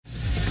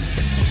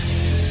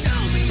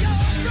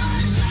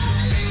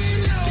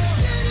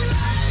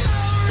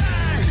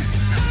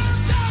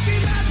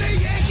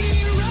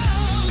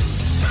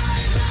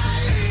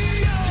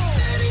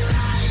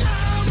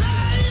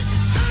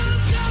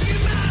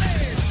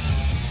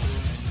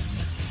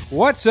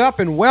What's up,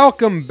 and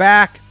welcome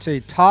back to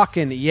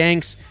Talkin'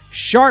 Yanks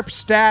Sharp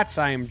Stats.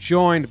 I am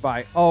joined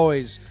by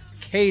always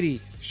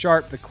Katie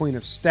Sharp, the queen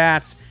of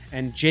stats,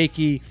 and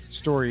Jakey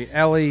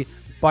Storielli,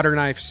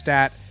 Butterknife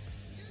Stat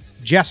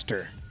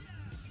Jester.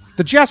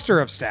 The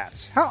Jester of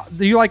Stats. How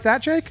do you like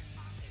that, Jake?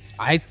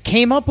 I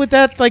came up with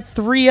that like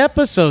 3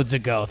 episodes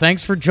ago.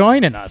 Thanks for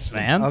joining us,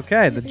 man.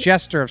 Okay, the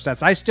Jester of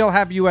Stats. I still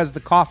have you as the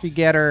coffee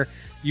getter.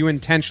 You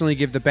intentionally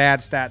give the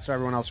bad stats so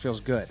everyone else feels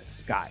good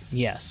guy.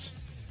 Yes.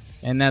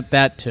 And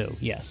that too,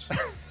 yes.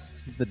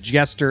 The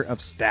Jester of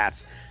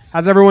Stats.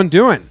 How's everyone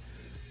doing?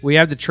 We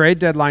have the trade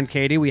deadline,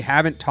 Katie. We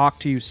haven't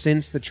talked to you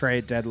since the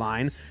trade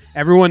deadline.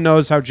 Everyone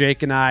knows how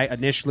Jake and I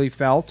initially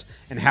felt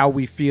and how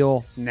we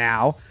feel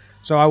now.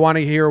 So I want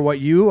to hear what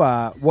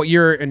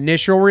your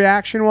initial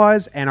reaction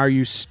was, and are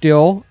you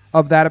still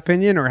of that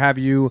opinion, or have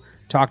you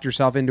talked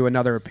yourself into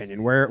another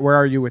opinion? Where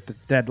are you with the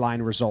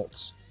deadline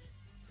results?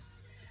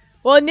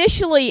 Well,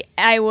 initially,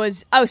 I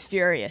was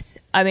furious.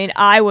 I mean,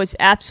 I was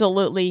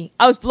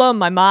blowing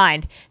my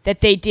mind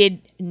that they did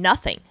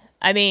nothing.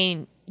 I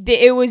mean,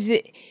 it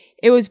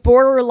was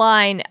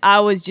borderline.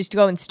 I was just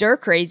going stir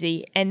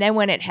crazy. And then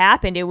when it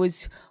happened, it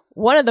was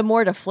one of the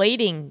more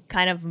deflating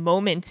kind of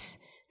moments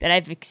that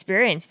I've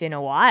experienced in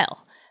a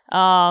while.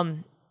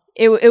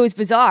 It was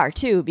bizarre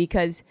too,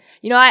 because,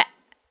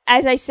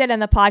 as I said on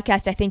the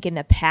podcast, I think in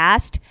the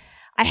past,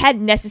 I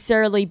hadn't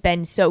necessarily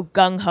been so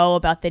gung-ho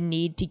about the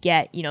need to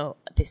get,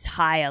 this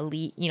high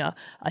elite,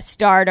 a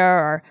starter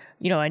or,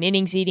 an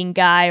innings-eating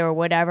guy or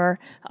whatever.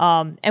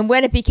 And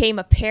when it became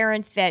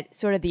apparent that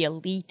sort of the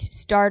elite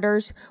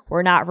starters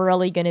were not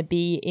really going to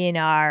be in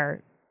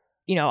our,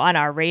 on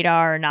our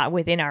radar or not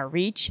within our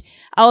reach,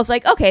 I was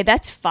like, okay,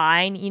 that's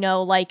fine.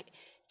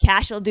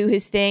 Cash will do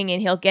his thing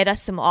and he'll get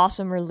us some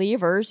awesome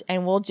relievers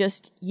and we'll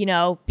just,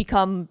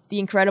 become the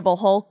Incredible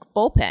Hulk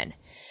bullpen.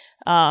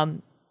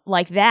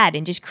 Like that,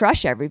 and just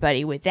crush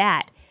everybody with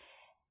that.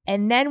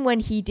 And then when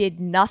he did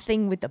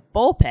nothing with the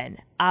bullpen,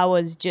 I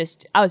was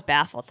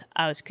baffled.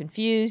 I was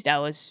confused. I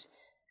was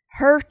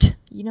hurt,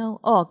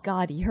 oh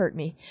God, he hurt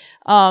me.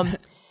 And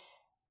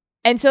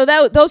so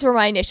those were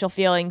my initial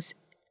feelings.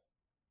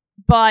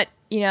 But,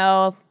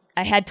 I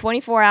had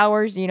 24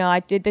 hours, I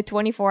did the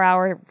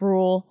 24-hour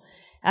rule.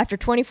 After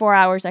 24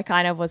 hours, I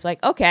kind of was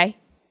like, okay,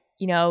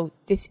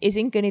 this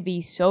isn't going to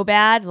be so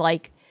bad.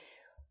 Like,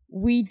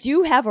 we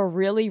do have a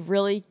really,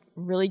 really,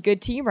 really good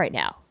team right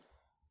now.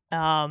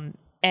 And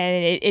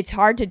it's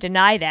hard to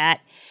deny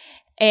that.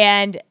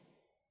 And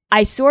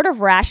I sort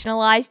of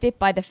rationalized it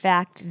by the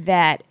fact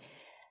that,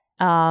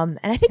 and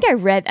I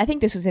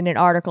think this was in an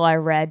article I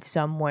read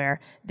somewhere,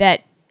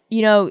 that,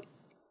 the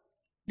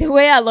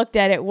way I looked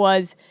at it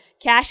was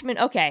Cashman,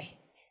 okay,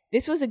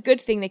 this was a good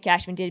thing that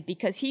Cashman did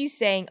because he's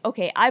saying,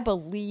 okay, I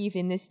believe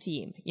in this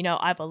team.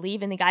 I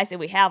believe in the guys that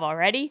we have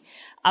already.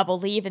 I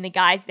believe in the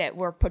guys that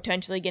we're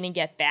potentially going to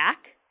get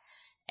back.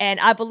 And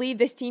I believe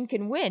this team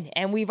can win.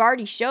 And we've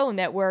already shown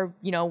that we're,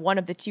 one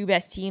of the 2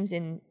 best teams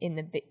in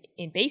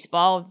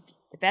baseball,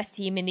 the best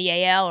team in the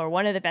AL or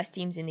one of the best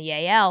teams in the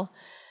AL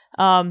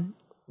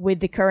with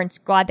the current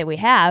squad that we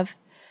have.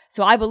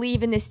 So I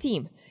believe in this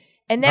team.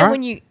 And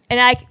then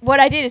what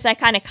I did is I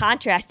kind of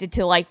contrasted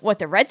to like what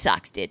the Red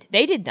Sox did.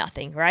 They did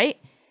nothing, right?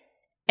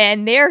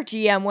 And their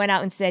GM went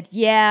out and said,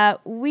 yeah,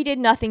 we did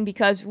nothing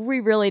because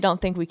we really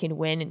don't think we can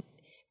win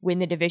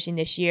the division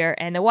this year.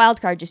 And the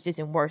wild card just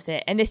isn't worth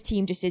it. And this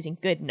team just isn't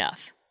good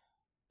enough.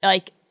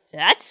 Like,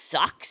 that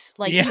sucks.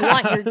 Like, You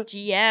want your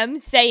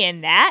GM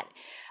saying that?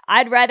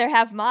 I'd rather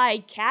have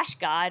my cash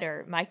god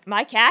or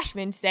my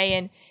Cashman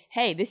saying,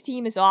 hey, this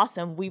team is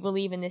awesome. We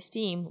believe in this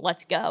team.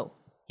 Let's go.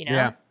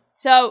 Yeah.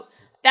 So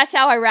that's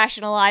how I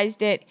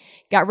rationalized it,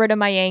 got rid of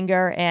my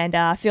anger,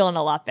 and feeling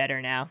a lot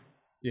better now.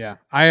 Yeah.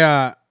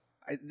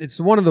 It's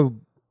one of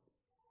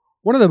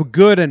the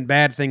good and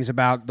bad things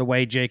about the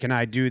way Jake and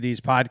I do these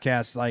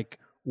podcasts. Like,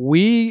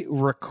 we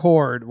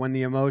record when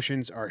the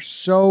emotions are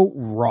so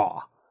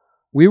raw.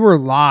 We were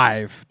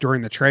live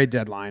during the trade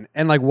deadline,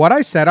 and like what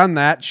I said on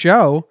that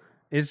show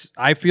is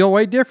I feel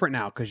way different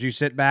now because you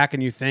sit back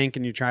and you think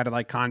and you try to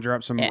like conjure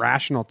up some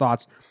rational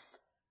thoughts.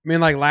 I mean,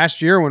 like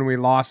last year when we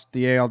lost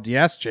the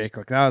ALDS, Jake,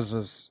 like that was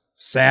as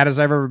sad as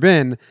I've ever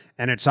been,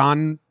 and it's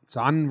on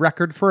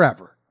record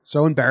forever.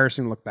 So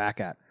embarrassing to look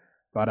back at,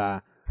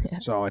 but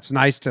so it's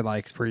nice to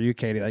like for you,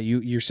 Katie. Like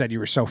you said you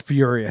were so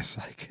furious.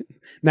 Like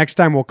next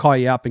time we'll call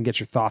you up and get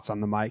your thoughts on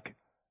the mic.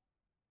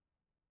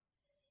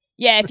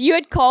 Yeah, if you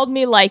had called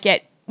me like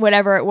at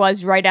whatever it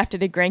was right after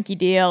the Greinke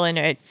deal and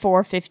at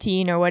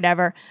 4:15 or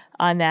whatever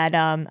on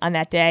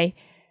that day.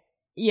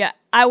 Yeah,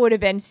 I would have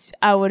been,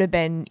 stuff would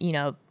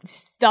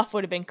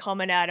have been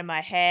coming out of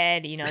my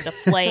head, the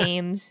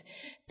flames,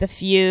 the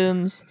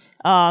fumes,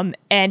 and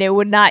you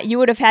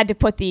would have had to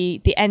put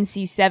the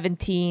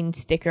NC-17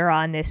 sticker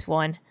on this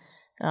one,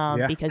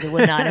 because it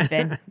would not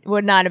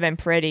have been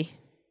pretty.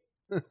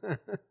 All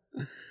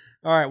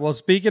right, well,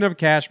 speaking of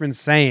Cashman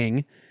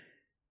saying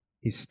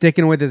he's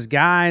sticking with his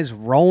guys,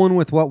 rolling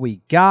with what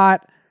we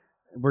got,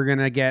 we're going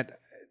to get,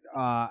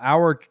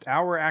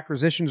 our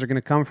acquisitions are going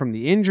to come from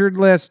the injured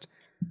list.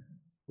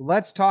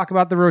 let's talk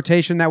about the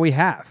rotation that we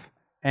have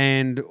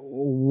and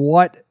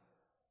what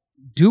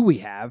do we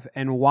have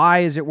and why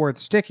is it worth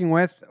sticking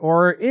with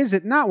or is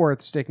it not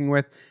worth sticking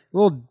with? A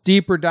little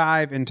deeper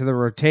dive into the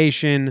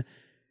rotation.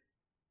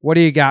 What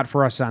do you got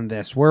for us on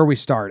this? Where are we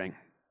starting?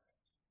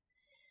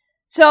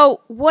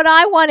 So what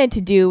I wanted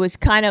to do was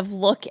kind of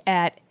look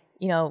at,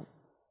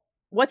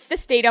 what's the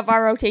state of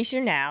our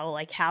rotation now?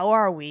 Like, how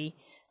are we?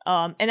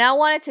 And I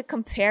wanted to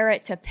compare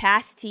it to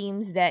past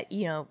teams that,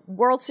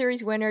 World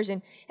Series winners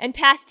and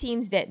past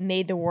teams that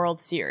made the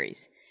World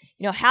Series.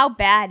 How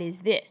bad is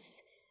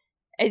this?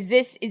 Is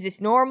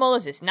this normal?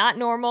 Is this not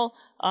normal?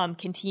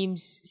 Can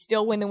teams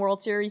still win the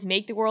World Series,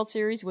 make the World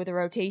Series with a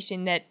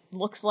rotation that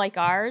looks like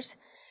ours?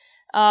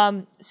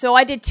 So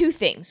I did two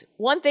things.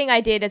 One thing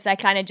I did is I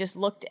kind of just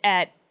looked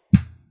at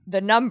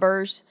the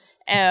numbers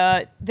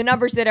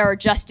that are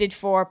adjusted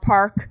for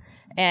park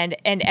and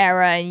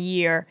era and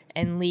year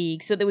and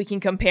league so that we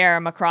can compare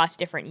them across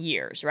different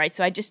years, right?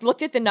 So I just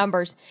looked at the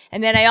numbers,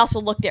 and then I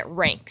also looked at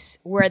ranks,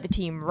 where the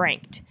team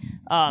ranked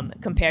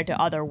compared to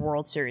other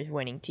World Series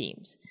winning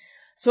teams.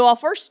 So I'll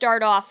first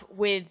start off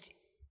with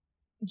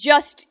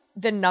just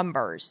the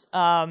numbers.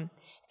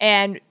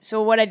 And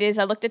so what I did is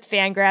I looked at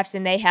Fangraphs,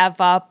 and they have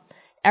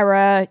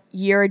era,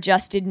 year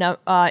adjusted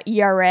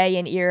ERA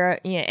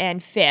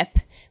and FIP,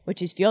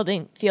 which is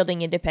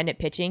fielding independent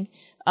pitching.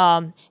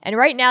 And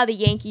right now the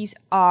Yankees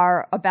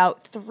are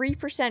about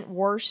 3%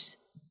 worse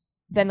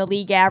than the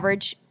league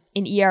average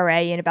in ERA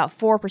and about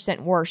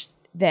 4% worse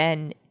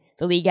than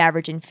the league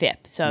average in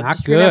FIP. So not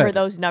just good. Remember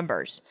those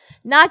numbers.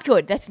 Not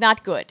good. That's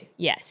not good.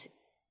 Yes,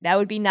 that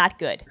would be not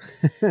good.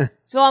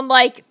 So I'm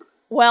like,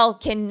 well,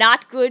 can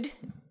not good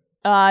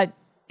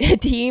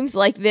teams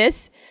like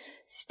this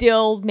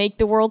still make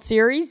the World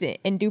Series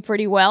and do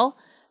pretty well?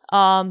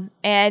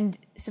 And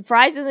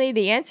surprisingly,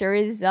 the answer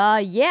is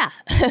yeah.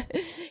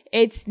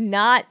 It's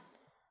not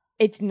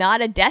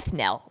a death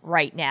knell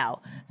right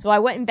now. So I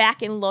went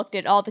back and looked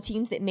at all the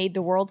teams that made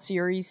the World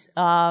Series.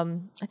 I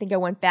think I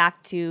went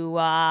back to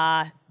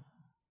the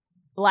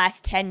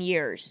last 10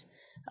 years.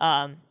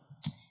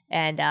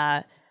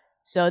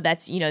 So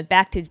that's,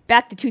 back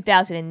to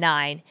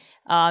 2009.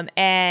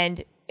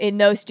 And in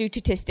those two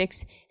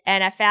statistics,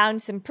 and I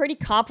found some pretty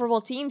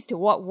comparable teams to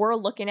what we're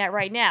looking at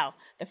right now.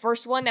 The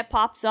first one that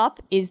pops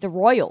up is the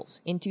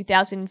Royals in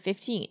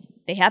 2015.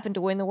 They happened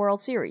to win the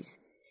World Series.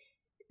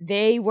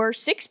 They were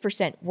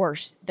 6%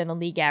 worse than the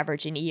league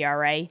average in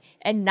ERA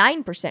and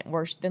 9%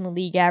 worse than the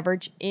league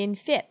average in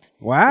FIP.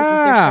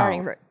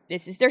 Wow.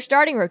 This is their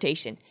starting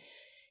rotation.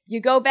 You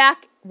go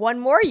back one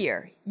more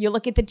year. You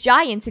look at the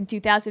Giants in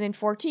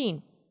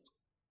 2014.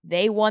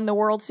 They won the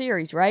World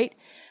Series, right?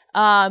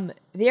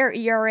 Their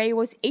ERA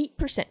was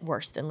 8%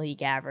 worse than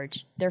league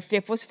average. Their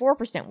FIP was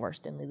 4% worse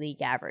than the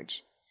league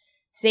average.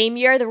 Same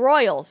year, the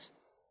Royals,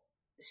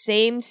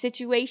 same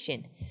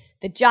situation.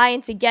 The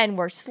Giants, again,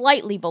 were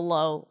slightly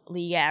below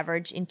league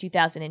average in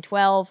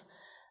 2012.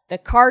 The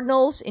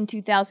Cardinals in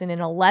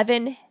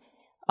 2011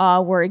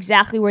 were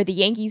exactly where the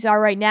Yankees are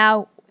right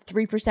now,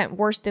 3%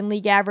 worse than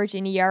league average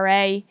in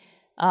ERA.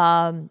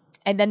 And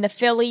then the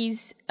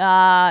Phillies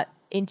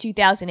in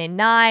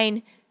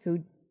 2009,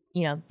 who,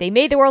 they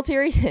made the World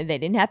Series. They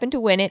didn't happen to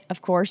win it,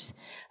 of course.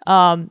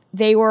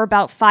 They were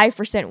about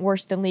 5%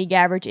 worse than league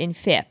average in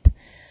FIP.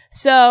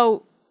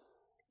 So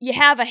you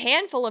have a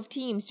handful of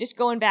teams just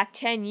going back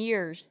 10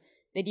 years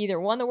that either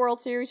won the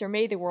World Series or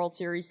made the World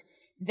Series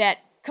that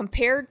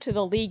compared to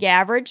the league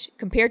average,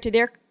 compared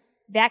to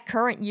that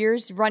current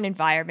year's run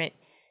environment,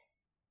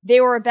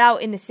 they were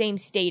about in the same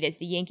state as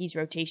the Yankees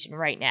rotation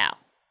right now.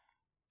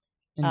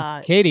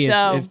 And Katie,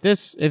 if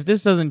this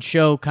doesn't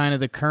show kind of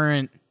the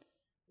current,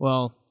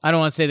 well, I don't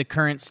want to say the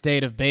current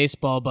state of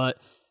baseball, but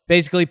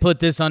basically put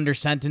this under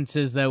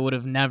sentences that would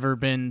have never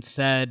been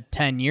said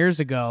 10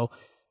 years ago.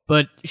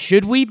 But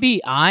should we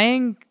be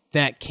eyeing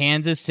that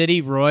Kansas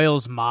City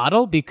Royals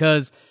model?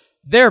 Because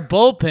their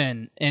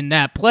bullpen in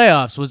that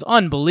playoffs was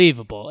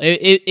unbelievable.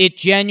 It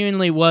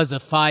genuinely was a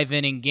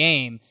 5-inning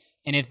game,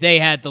 and if they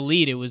had the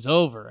lead, it was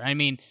over. I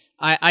mean,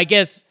 I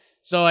guess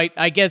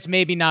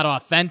maybe not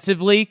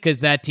offensively, because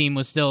that team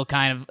was still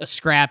kind of a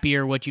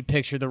scrappier, what you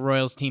picture the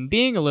Royals team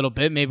being a little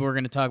bit. Maybe we're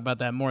going to talk about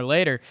that more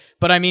later.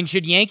 But I mean,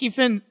 should Yankee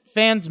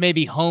fans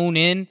maybe hone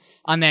in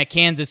on that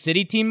Kansas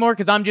City team more?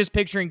 Because I'm just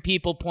picturing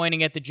people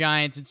pointing at the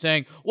Giants and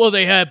saying, well,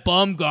 they had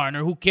Bumgarner.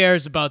 Who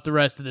cares about the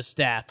rest of the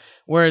staff?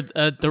 Where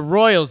the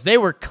Royals, they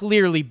were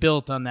clearly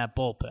built on that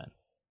bullpen.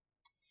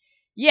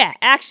 Yeah,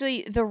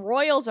 actually, the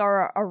Royals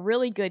are a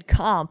really good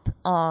comp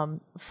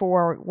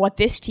for what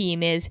this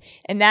team is,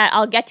 and that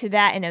I'll get to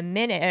that in a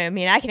minute. I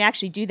mean, I can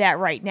actually do that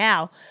right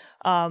now,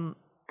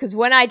 because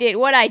what I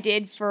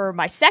did for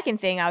my second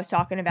thing I was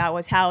talking about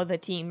was how the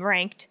team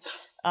ranked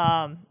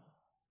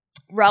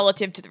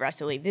relative to the rest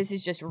of the league. This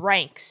is just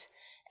ranks,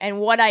 and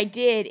what I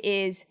did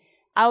is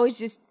I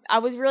was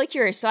really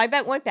curious. So I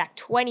went back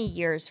 20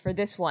 years for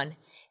this one,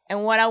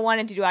 and what I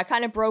wanted to do, I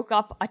kind of broke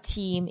up a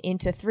team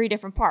into 3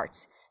 different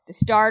parts. The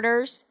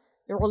starters,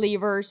 the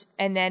relievers,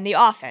 and then the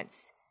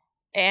offense.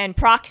 And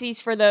proxies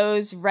for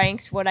those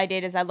ranks, what I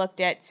did is I looked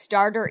at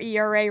starter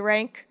ERA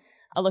rank,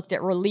 I looked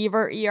at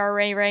reliever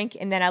ERA rank,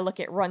 and then I look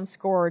at runs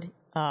scored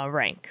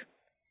rank.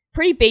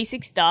 Pretty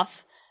basic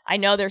stuff. I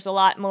know there's a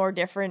lot more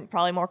different,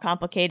 probably more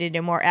complicated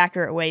and more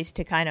accurate ways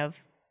to kind of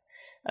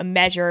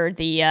measure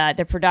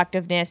the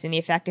productiveness and the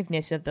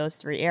effectiveness of those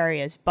three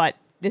areas, but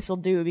this will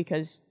do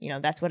because,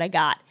 that's what I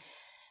got.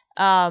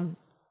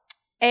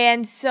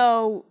 And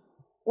so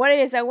what it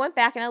is, I went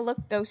back and I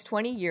looked those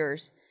 20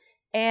 years,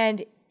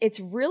 and it's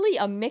really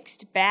a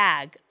mixed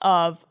bag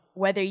of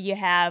whether you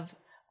have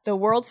the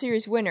World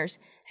Series winners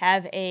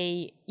have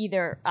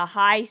either a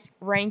high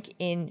rank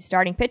in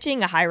starting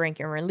pitching, a high rank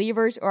in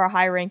relievers, or a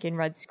high rank in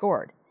runs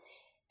scored.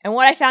 And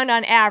what I found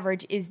on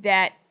average is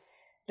that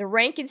the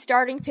rank in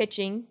starting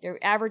pitching, the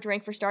average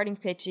rank for starting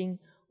pitching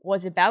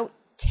was about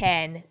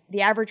 10.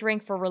 The average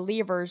rank for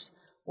relievers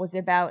was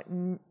about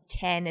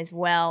 10 as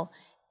well.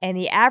 And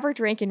the average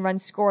rank in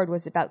runs scored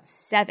was about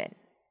 7.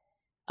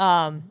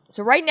 So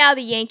right now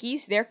the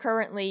Yankees, they're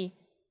currently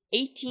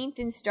 18th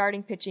in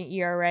starting pitching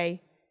ERA,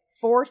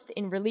 4th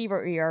in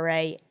reliever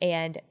ERA,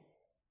 and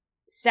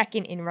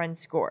 2nd in runs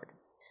scored.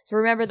 So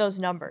remember those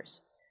numbers.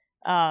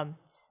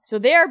 So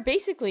they're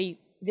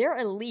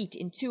elite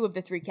in 2 of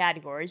the 3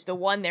 categories. The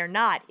one they're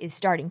not is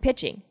starting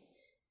pitching.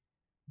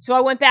 So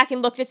I went back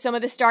and looked at some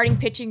of the starting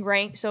pitching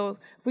ranks. So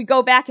if we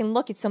go back and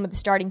look at some of the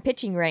starting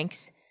pitching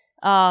ranks,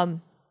 last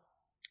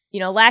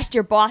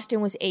year Boston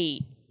was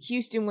 8,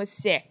 Houston was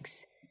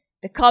 6,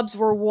 the Cubs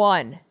were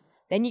 1.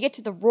 Then you get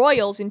to the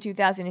Royals in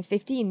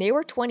 2015, they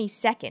were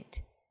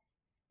 22nd.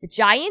 The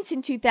Giants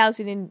in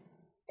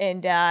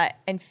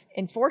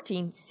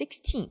 2014,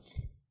 16th.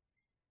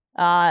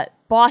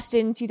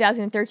 Boston in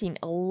 2013,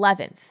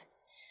 11th.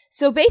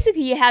 So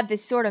basically you have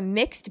this sort of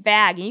mixed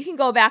bag, and you can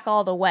go back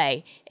all the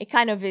way. It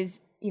kind of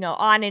is,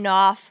 on and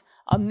off,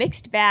 a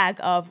mixed bag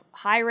of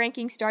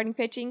high-ranking starting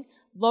pitching,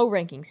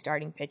 low-ranking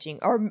starting pitching,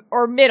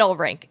 or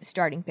middle-rank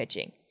starting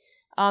pitching.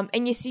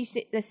 And you see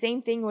the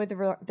same thing with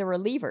the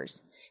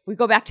relievers. We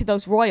go back to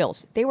those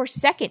Royals. They were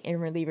 2nd in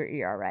reliever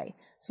ERA.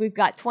 So we've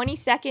got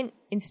 22nd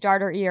in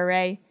starter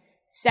ERA,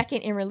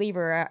 2nd in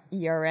reliever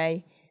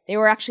ERA. They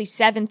were actually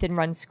 7th in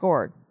runs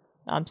scored.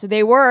 So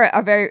they were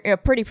a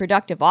pretty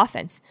productive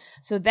offense.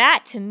 So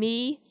that, to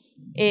me,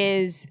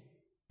 is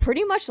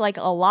pretty much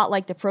a lot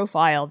like the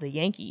profile of the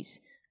Yankees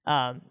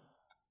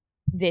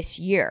this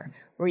year,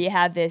 where you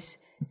have this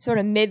sort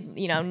of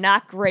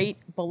not great,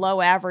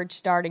 below average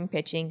starting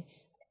pitching,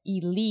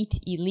 elite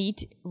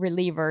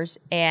relievers,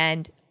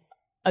 and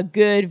a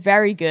good,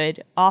 very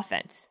good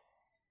offense.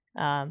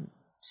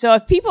 So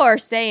if people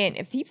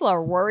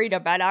are worried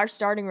about our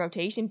starting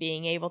rotation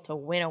being able to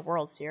win a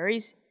World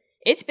Series,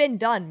 it's been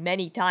done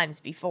many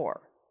times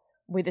before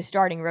with a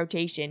starting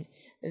rotation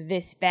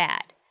this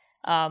bad.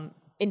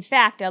 In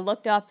fact, I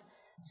looked up,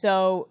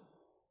 so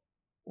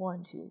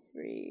 1, 2,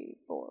 3,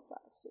 4, 5,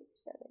 6,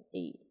 7,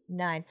 8,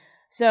 9.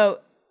 So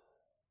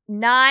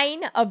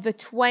 9 of the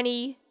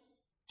 20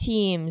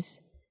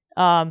 teams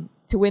to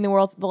win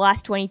the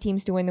last 20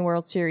 teams to win the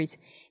World Series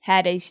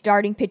had a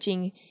starting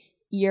pitching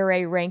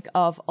ERA rank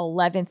of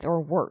 11th or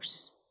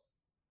worse.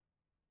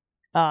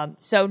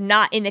 So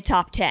not in the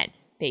top 10,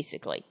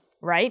 basically,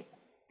 right?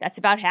 That's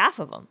about half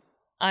of them.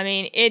 I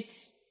mean,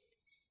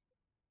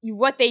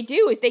 what they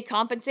do is they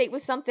compensate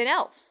with something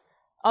else.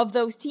 Of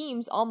those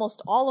teams,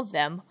 almost all of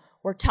them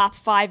were top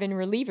 5 in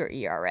reliever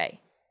ERA.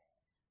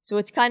 So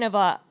it's kind of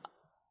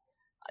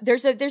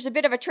there's a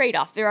bit of a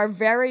trade-off. There are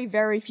very,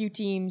 very few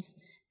teams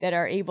that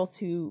are able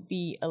to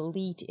be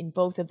elite in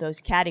both of those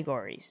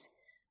categories.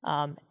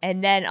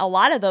 And then a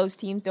lot of those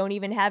teams don't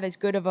even have as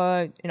good of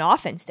an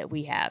offense that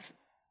we have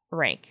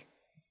rank.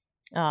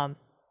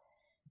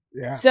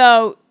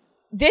 So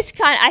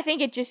I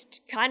think it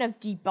just kind of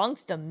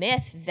debunks the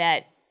myth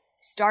that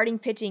starting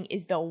pitching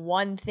is the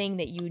one thing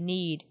that you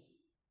need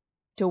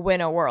to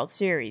win a World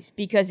Series,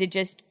 because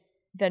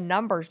the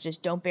numbers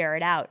just don't bear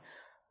it out.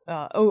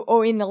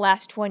 In the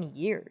last 20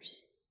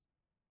 years.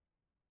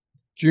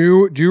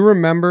 Do you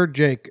remember,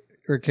 Jake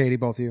or Katie,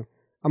 both of you?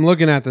 I'm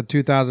looking at the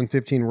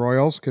 2015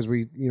 Royals because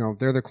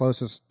they're the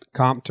closest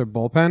comp to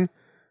bullpen.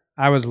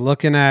 I was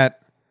looking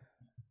at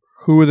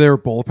who their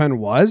bullpen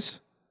was.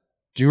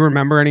 Do you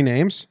remember any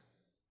names?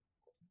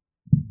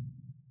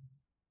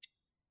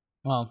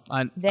 Well,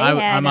 I'm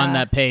on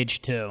that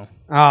page too.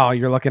 Oh,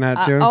 you're looking at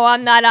it too?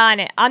 I'm not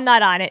on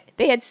it.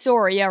 They had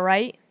Soria,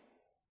 right?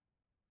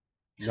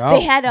 No.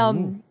 They had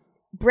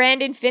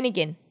Brandon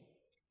Finnegan.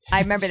 I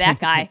remember that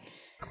guy.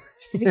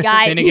 The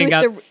guy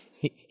Finnegan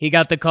he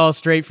got the call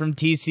straight from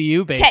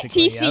TCU,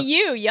 basically.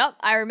 TCU, yep.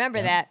 I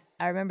remember that.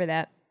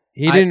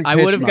 He didn't. I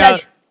would have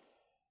got.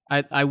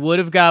 I would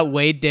have got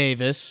Wade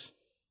Davis.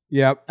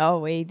 Yep. Oh,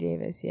 Wade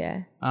Davis,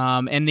 yeah.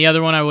 And the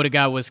other one I would have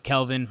got was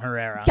Kelvin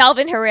Herrera.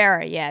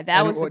 Yeah,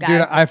 that was the guy.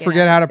 Dude, I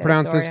forget how to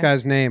pronounce this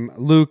guy's name.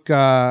 Luke.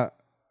 I'm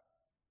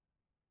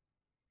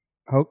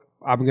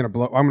gonna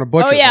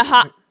butcher. Oh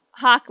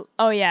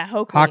yeah,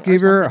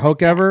 Hokever.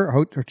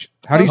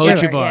 How do you say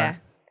that? Yeah.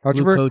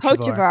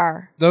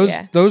 Hochevar.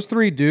 Those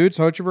three dudes,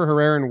 Hochevar,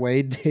 Herrera, and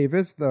Wade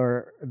Davis,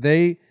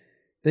 they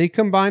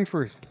combined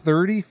for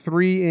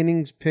 33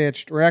 innings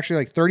pitched, or actually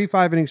like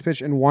 35 innings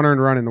pitched and 1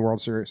 earned run in the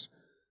World Series.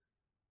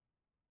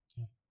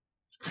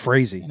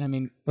 Crazy. And I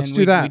mean, let's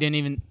do that. We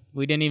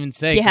didn't even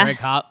say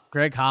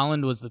Greg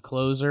Holland was the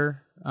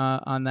closer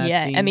on that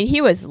team. Yeah, I mean,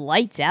 he was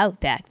lights out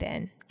back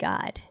then.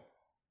 God.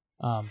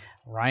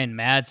 Ryan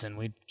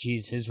Madsen,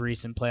 his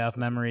recent playoff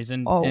memories.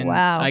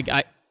 Wow.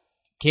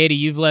 Katie,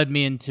 you've led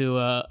me into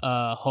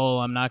a hole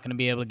I'm not going to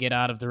be able to get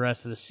out of the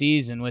rest of the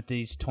season with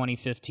these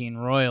 2015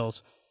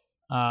 Royals.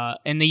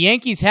 And the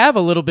Yankees have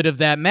a little bit of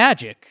that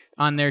magic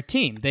on their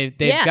team. They've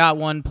got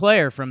one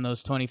player from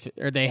those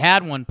they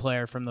had one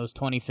player from those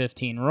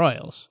 2015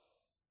 Royals.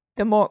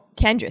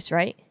 Kendrys,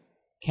 right?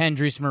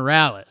 Kendrys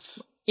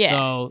Morales. Yeah.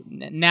 So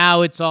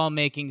now it's all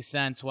making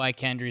sense why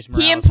Kendrys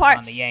Morales is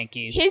on the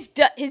Yankees.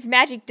 His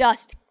magic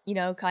dust,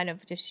 kind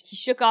of just he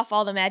shook off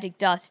all the magic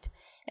dust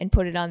and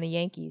put it on the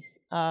Yankees.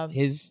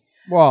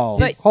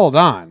 Hold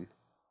on.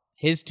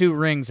 His 2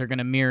 rings are going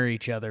to mirror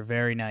each other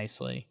very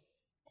nicely.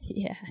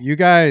 Yeah. You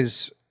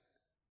guys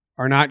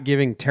are not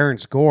giving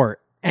Terrence Gore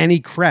any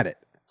credit.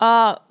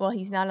 Well,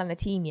 he's not on the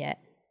team yet.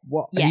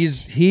 Well,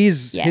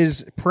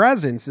 his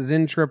presence is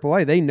in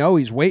AAA. They know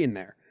he's waiting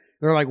there.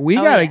 They're like, we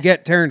got to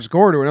get Terrence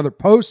Gore to another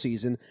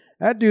postseason.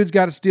 That dude's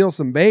got to steal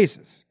some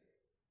bases.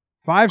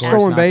 5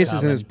 stolen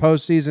bases in his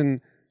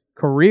postseason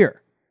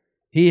career.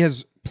 He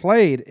has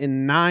played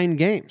in 9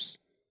 games.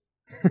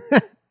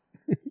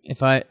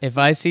 If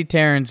I see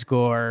Terrence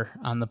Gore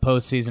on the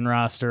postseason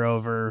roster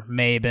over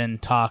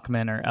Maben,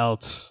 Tauchman, or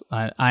else,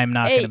 I'm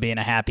not going to be in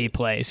a happy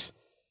place.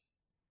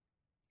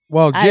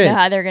 Well, I don't know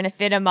how they're going to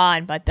fit him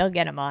on, but they'll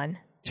get him on.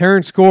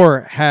 Terrence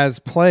Gore has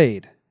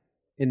played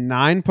in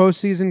 9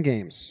 postseason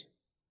games.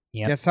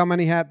 Yep. Guess how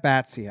many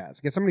at-bats he has?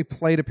 Guess how many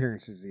plate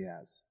appearances he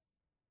has?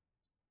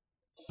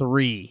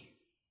 3.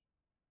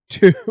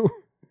 2.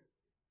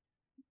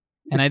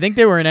 And I think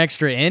they were in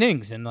extra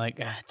innings, and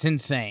it's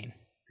insane.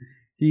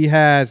 He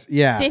has,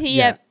 yeah.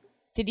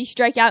 Did he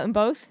strike out in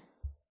both?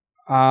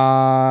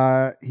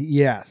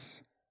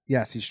 Yes.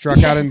 Yes, he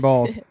struck out in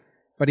both.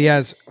 But he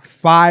has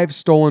 5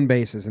 stolen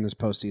bases in his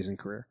postseason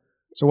career.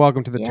 So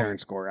welcome to the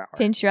Terrence Gore Hour.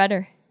 Pin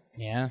shredder.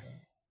 Yeah.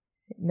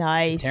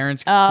 Nice.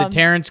 The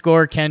Terrence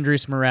Gore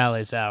Kendrys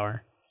Morales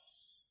Hour.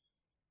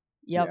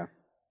 Yep. Yeah.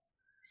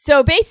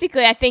 So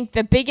basically, I think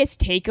the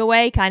biggest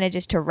takeaway, kind of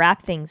just to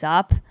wrap things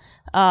up,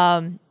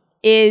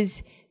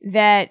 is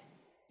that,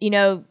 you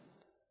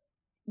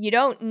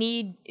don't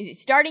need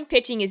starting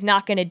pitching is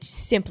not going to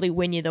simply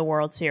win you the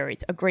World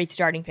Series. A great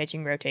starting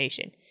pitching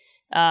rotation,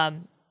 a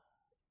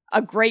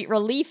great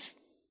bullpen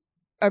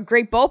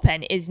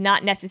is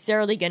not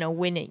necessarily going to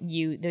win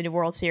you the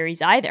World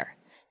Series either.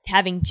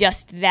 Having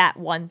just that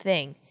one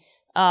thing,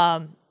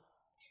 but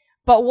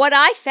what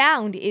I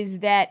found is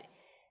that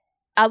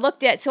I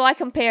looked at. So I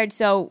compared.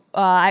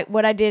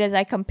 What I did is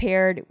I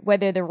compared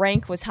whether the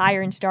rank was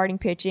higher in starting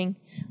pitching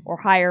or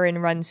higher in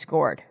runs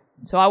scored.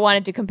 So I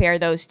wanted to compare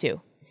those two.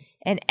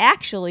 And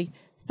actually,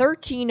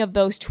 13 of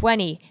those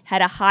 20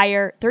 had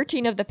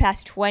 13 of the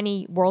past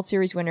 20 World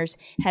Series winners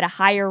had a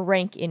higher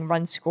rank in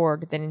runs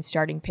scored than in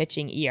starting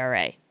pitching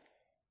ERA.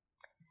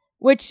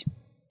 Which,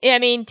 I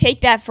mean, take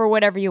that for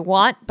whatever you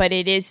want, but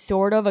it is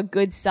sort of a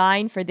good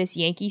sign for this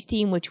Yankees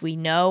team, which we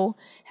know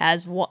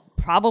has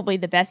probably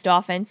the best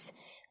offense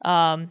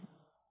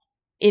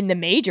in the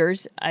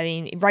majors. I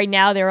mean, right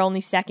now they're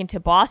only second to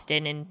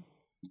Boston, and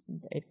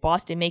if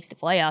Boston makes the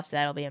playoffs,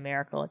 that'll be a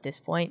miracle at this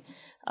point.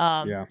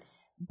 Yeah.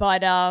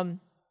 But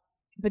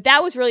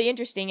that was really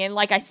interesting. And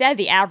like I said,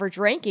 the average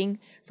ranking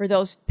for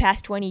those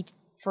past 20,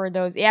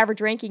 the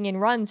average ranking in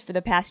runs for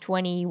the past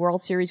 20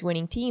 World Series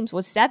winning teams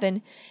was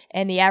 7.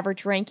 And the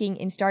average ranking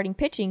in starting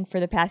pitching for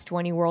the past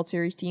 20 World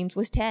Series teams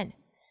was 10.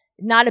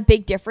 Not a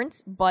big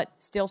difference, but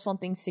still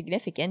something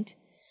significant.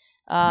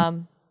 But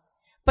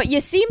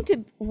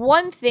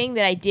one thing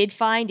that I did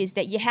find is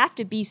that you have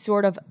to be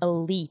sort of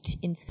elite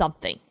in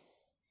something,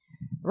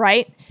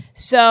 right?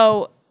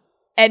 So,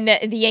 and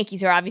the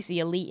Yankees are obviously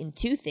elite in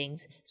 2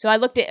 things. So I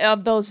looked at,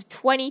 of those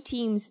 20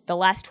 teams, the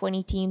last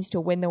 20 teams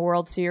to win the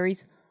World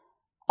Series,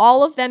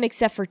 all of them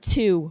except for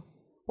 2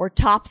 were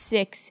top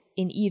 6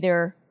 in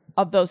either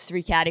of those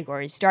 3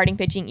 categories: starting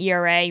pitching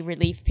ERA,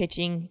 relief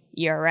pitching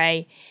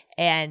ERA,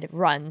 and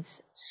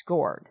runs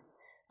scored.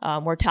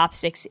 Were top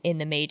 6 in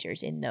the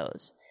majors in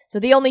those. So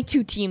the only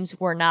 2 teams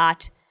were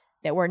the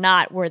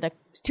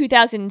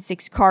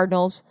 2006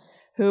 Cardinals,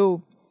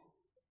 who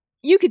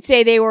you could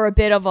say they were a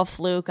bit of a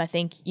fluke. I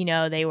think,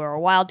 they were a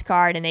wild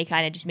card and they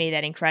kind of just made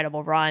that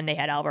incredible run. They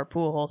had Albert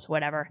Pujols,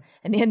 whatever.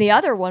 And then the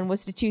other one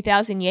was the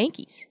 2000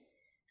 Yankees.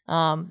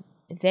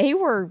 They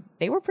were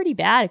pretty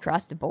bad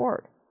across the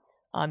board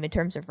in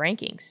terms of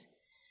rankings.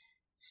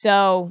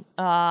 So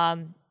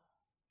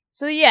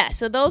those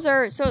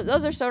are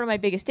sort of my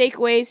biggest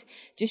takeaways.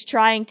 Just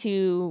trying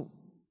to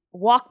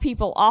walk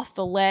people off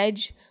the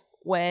ledge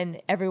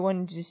when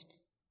everyone just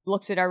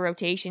looks at our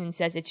rotation and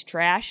says it's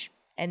trash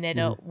and that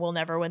we'll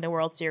never win the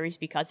World Series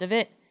because of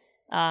it.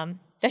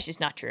 That's just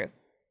not true.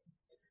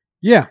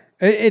 Yeah,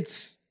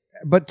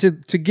 but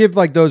to give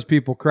like those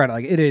people credit,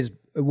 like it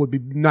would be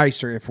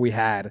nicer if we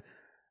had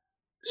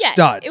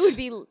studs. It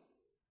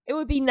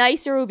would be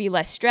nicer. It would be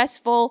less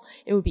stressful.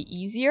 It would be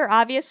easier.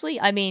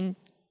 Obviously, I mean,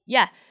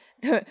 yeah,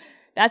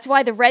 that's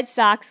why the Red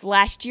Sox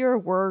last year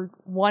were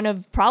one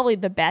of probably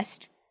the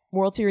best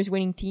World Series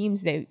winning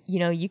teams that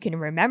you can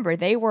remember.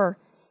 They were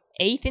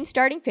 8th in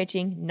starting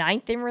pitching,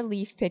 9th in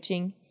relief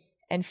pitching,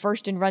 and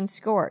 1st in runs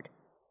scored.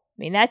 I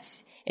mean,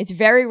 it's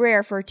very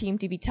rare for a team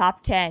to be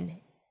top 10,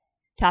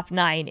 top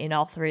 9 in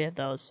all 3 of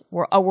those.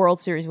 We're a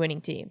World Series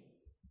winning team.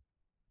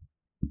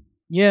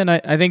 Yeah, and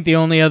I think the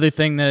only other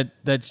thing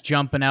that's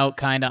jumping out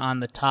kind of on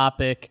the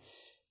topic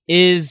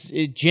is,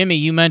 Jimmy,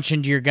 you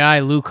mentioned your guy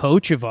Luke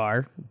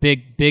Hochevar,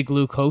 big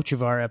Luke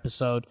Hochevar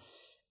episode.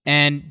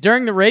 And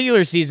during the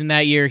regular season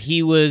that year,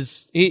 he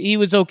was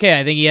okay.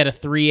 I think he had a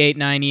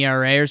 3.89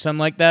 ERA or something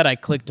like that. I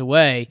clicked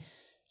away.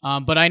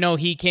 But I know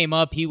he came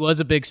up. He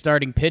was a big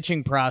starting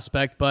pitching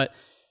prospect, but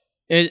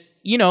and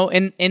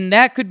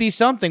that could be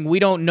something. We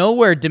don't know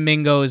where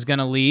Domingo is going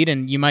to lead,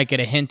 and you might get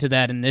a hint of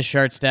that in this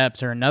Sharp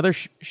Stats or another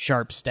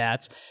Sharp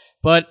Stats.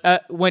 But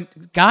when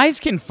guys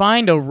can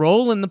find a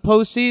role in the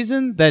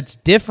postseason that's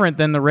different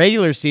than the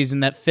regular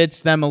season that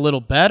fits them a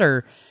little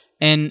better,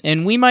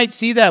 and we might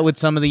see that with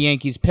some of the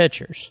Yankees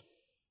pitchers.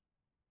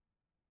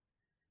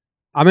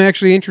 I'm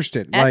actually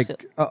interested.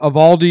 Absolutely. Like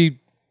Eovaldi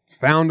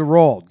found a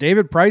role.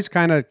 David Price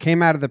kind of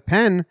came out of the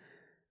pen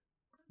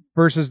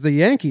versus the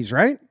Yankees,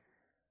 right?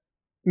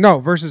 No,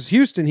 versus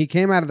Houston, he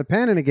came out of the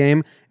pen in a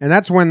game, and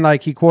that's when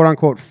like he quote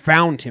unquote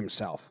found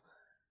himself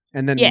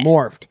and then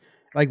morphed.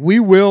 Like we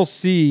will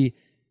see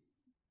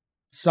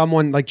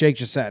someone like Jake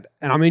just said,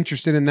 and I'm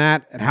interested in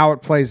that and how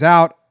it plays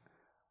out.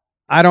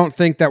 I don't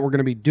think that we're going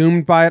to be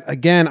doomed by it.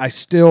 Again, I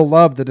still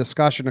love the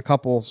discussion a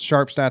couple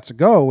Sharp Stats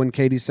ago when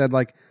Katie said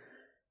like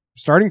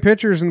starting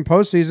pitchers in the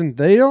postseason,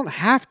 they don't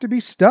have to be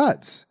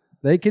studs.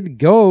 They could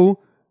go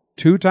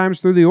 2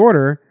 times through the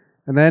order,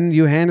 and then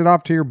you hand it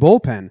off to your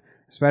bullpen.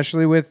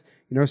 Especially with,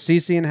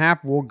 CeCe and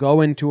Happ will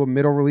go into a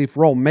middle relief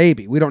role.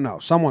 Maybe. We don't know.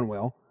 Someone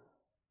will.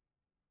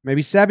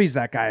 Maybe Sevy's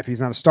that guy if he's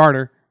not a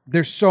starter.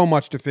 There's so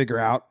much to figure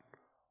out.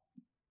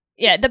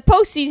 Yeah, the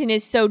postseason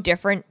is so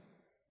different.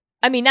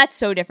 I mean, not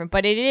so different,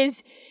 but it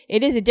is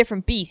a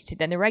different beast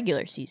than the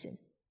regular season.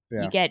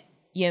 Yeah.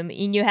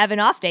 You have an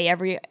off day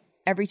every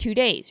 2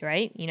 days,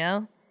 right?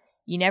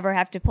 You never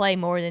have to play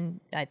more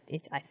than, I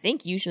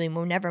think usually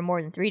never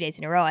more than 3 days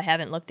in a row. I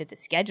haven't looked at the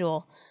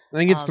schedule. I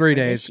think it's 3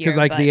 days because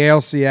the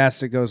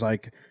ALCS, it goes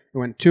like it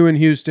went 2 in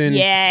Houston,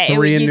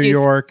 3 in New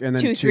York, and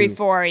then 2, 3,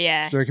 4.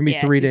 Yeah, so it can be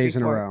 3 days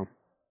in a row.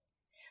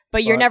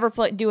 But you're never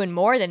doing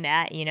more than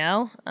that,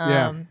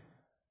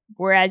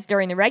 Whereas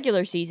during the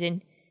regular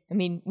season, I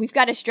mean, we've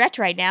got a stretch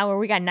right now where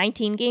we got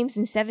 19 games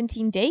in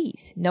 17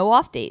 days, no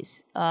off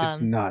days.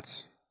 It's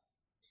nuts.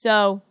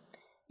 So,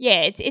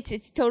 yeah, it's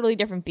a totally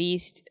different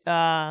beast,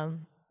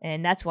 and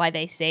that's why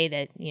they say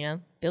that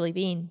Billy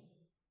Beane,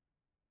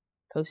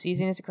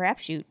 postseason is a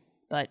crapshoot.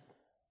 But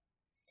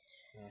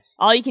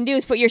all you can do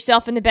is put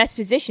yourself in the best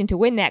position to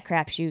win that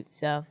crapshoot.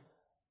 So,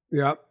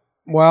 yeah.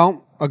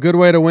 Well, a good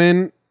way to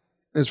win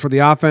is for the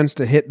offense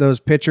to hit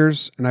those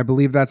pitchers, and I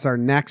believe that's our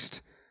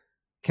next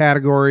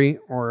category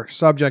or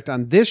subject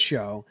on this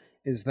show.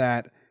 Is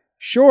that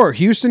sure?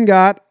 Houston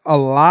got a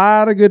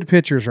lot of good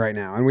pitchers right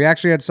now, and we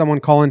actually had someone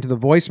call into the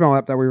voicemail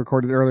app that we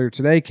recorded earlier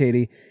today,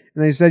 Katie,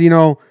 and they said,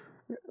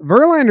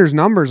 Verlander's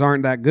numbers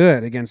aren't that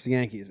good against the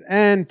Yankees.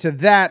 And to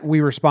that,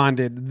 we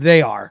responded,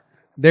 they are.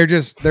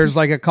 There's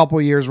like a couple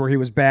of years where he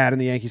was bad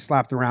and the Yankees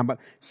slapped around. But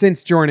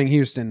since joining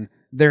Houston,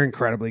 they're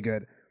incredibly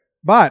good.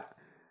 But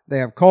they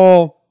have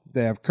Cole,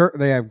 they have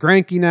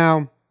Greinke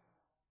now.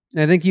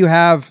 I think you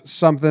have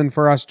something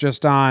for us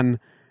just on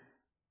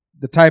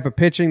the type of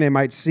pitching they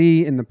might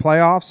see in the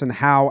playoffs and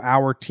how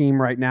our team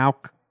right now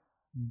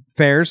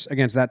fares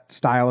against that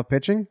style of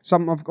pitching.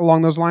 Something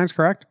along those lines,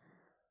 correct?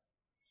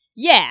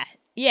 Yeah,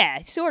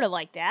 sort of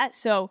like that.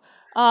 So,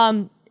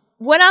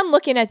 when I'm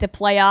looking at the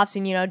playoffs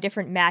and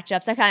different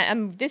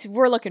matchups,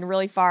 we're looking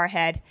really far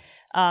ahead.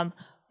 But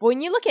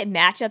when you look at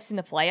matchups in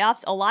the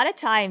playoffs, a lot of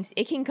times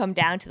it can come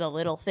down to the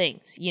little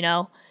things.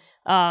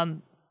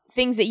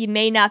 Things that you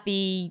may not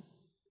be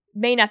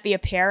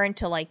apparent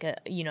to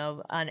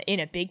in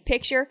a big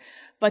picture,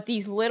 but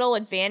these little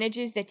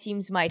advantages that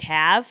teams might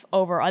have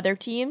over other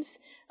teams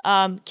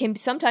can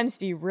sometimes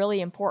be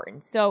really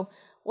important. So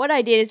what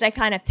I did is I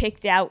kind of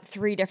picked out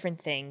 3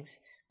 different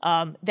things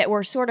that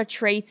were sort of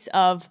traits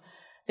of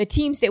the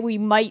teams that we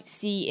might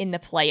see in the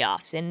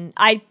playoffs. And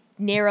I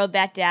narrowed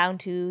that down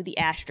to the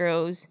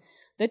Astros,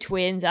 the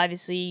Twins,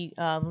 obviously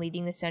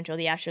leading the Central,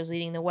 the Astros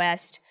leading the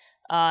West,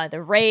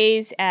 the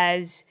Rays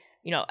as,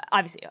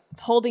 obviously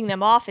holding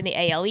them off in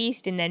the AL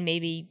East, and then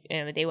maybe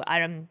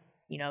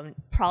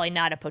probably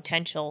not a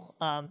potential,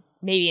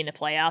 maybe in the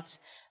playoffs.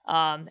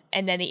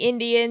 And then the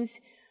Indians,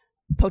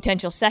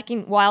 potential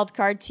second wild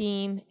card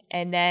team,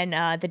 and then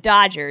the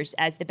Dodgers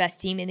as the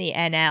best team in the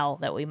NL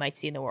that we might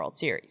see in the World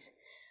Series.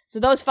 So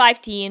those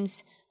 5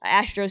 teams,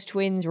 Astros,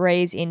 Twins,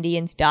 Rays,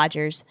 Indians,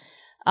 Dodgers.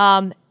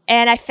 And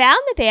And I found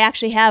that they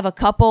actually have a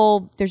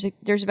couple.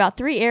 There's about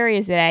 3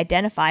 areas that I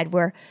identified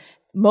where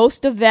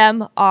most of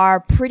them are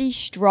pretty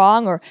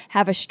strong or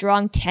have a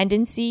strong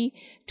tendency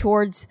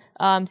towards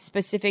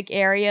specific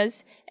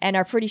areas and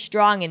are pretty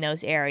strong in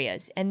those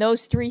areas. And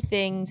those 3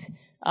 things,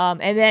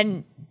 and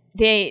then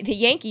the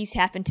Yankees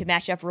happen to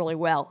match up really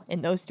well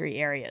in those 3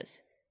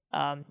 areas.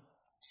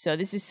 So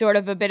this is sort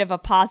of a bit of a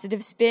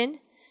positive spin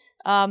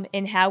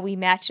in how we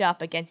match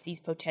up against these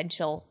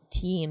potential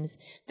teams.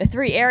 The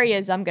 3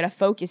 areas I'm going to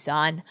focus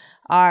on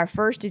are,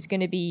 first is going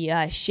to be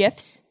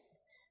shifts.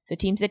 So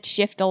teams that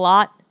shift a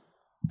lot.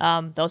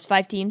 Those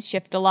 5 teams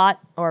shift a lot,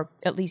 or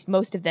at least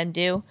most of them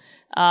do.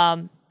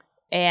 And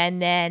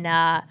then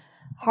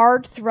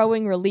hard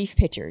throwing relief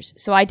pitchers.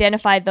 So I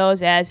identified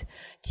those as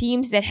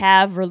teams that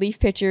have relief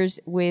pitchers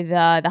with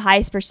the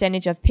highest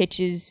percentage of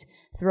pitches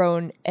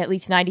thrown at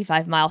least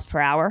 95 miles per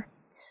hour.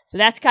 So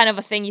that's kind of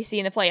a thing you see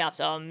in the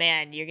playoffs. Oh,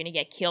 man, you're going to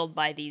get killed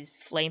by these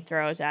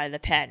flamethrowers out of the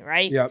pen,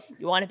 right? Yep.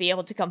 You want to be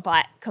able to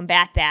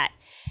combat that.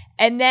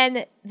 And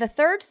then the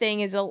third thing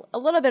is a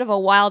little bit of a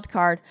wild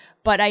card,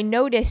 but I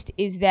noticed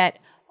is that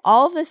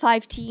all of the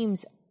 5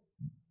 teams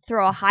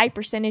throw a high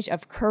percentage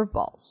of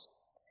curveballs,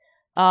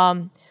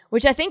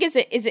 which I think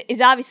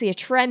is obviously a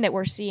trend that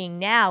we're seeing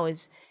now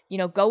is,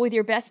 go with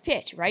your best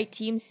pitch, right?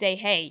 Teams say,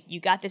 hey,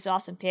 you got this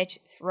awesome pitch,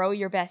 throw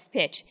your best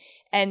pitch.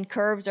 And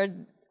curves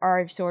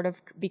are sort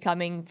of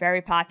becoming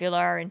very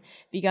popular and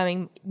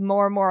becoming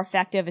more and more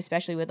effective,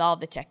 especially with all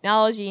the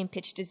technology and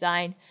pitch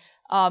design.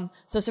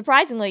 So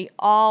surprisingly,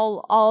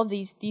 all of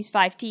these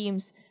 5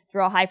 teams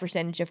throw a high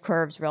percentage of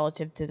curves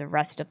relative to the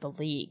rest of the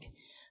league.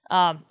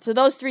 So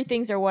those 3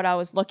 things are what I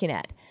was looking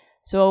at.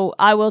 So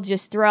I will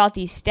just throw out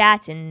these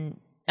stats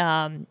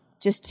and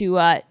just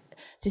to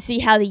see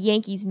how the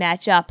Yankees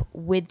match up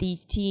with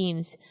these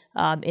teams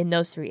in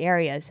those 3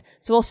 areas.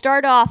 So we'll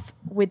start off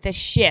with the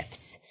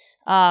shifts.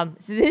 So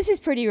this is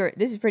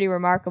pretty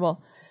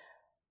remarkable.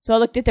 So I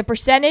looked at the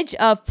percentage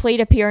of plate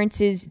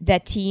appearances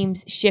that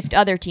teams shift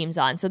other teams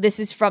on. So this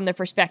is from the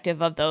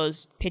perspective of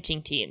those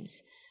pitching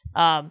teams.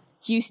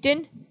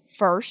 Houston,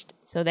 first.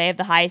 So they have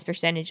the highest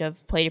percentage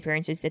of plate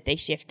appearances that they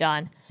shift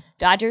on.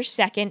 Dodgers,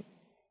 second.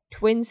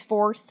 Twins,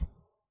 fourth.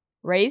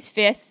 Rays,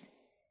 fifth.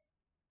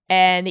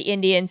 And the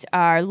Indians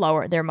are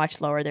lower. They're much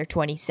lower. They're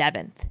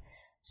 27th.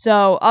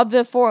 So of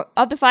the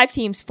 5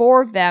 teams,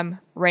 4 of them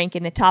rank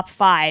in the top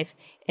 5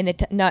 in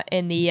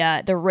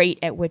the rate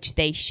at which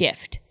they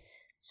shift.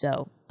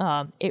 So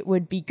it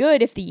would be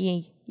good if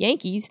the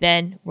Yankees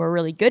then were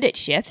really good at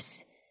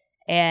shifts.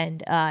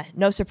 And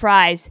no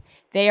surprise,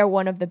 they are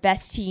one of the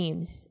best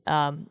teams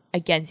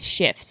against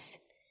shifts.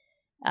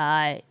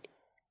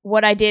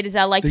 What I did is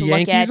I like to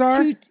look at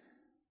 2.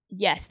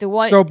 Yes, the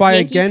one. So by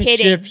Yankees against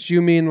hitting, shifts,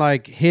 you mean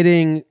like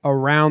hitting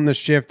around the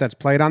shift that's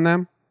played on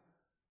them?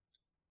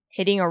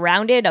 Hitting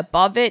around it,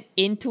 above it,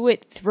 into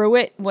it, through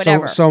it,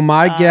 whatever. So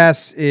my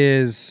guess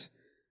is...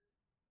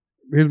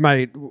 Here's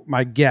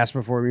my guess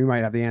before we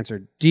might have the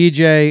answer.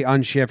 DJ,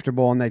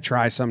 unshiftable, and they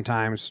try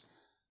sometimes.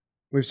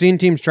 We've seen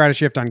teams try to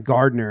shift on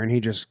Gardner, and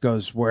he just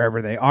goes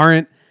wherever they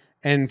aren't.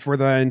 And for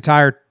the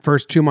entire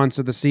first 2 months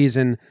of the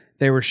season,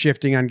 they were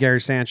shifting on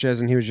Gary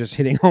Sanchez, and he was just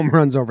hitting home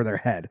runs over their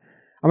head.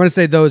 I'm going to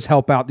say those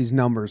help out these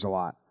numbers a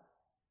lot.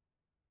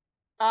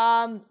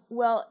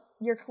 Well,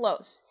 you're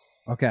close.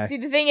 Okay. See,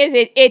 the thing is,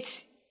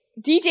 it's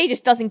DJ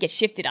just doesn't get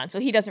shifted on,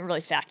 so he doesn't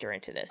really factor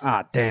into this.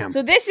 Ah, damn.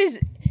 So this is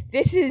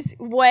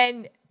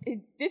when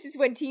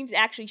teams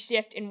actually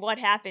shift and what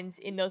happens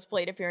in those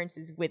plate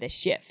appearances with a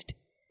shift.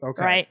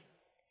 Okay. Right?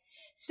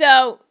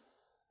 So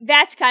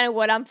that's kind of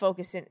what I'm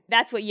focusing.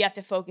 That's what you have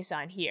to focus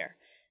on here.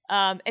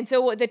 And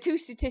so the 2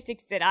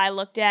 statistics that I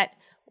looked at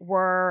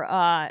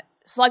were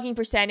slugging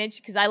percentage,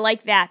 because I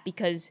like that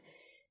because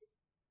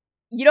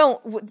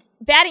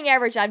batting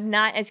average I'm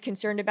not as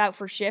concerned about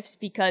for shifts,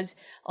 because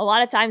a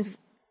lot of times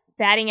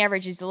batting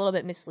average is a little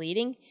bit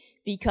misleading.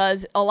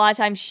 Because a lot of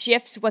times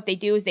shifts, what they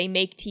do is they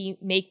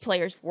make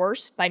players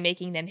worse by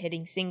making them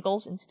hitting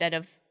singles instead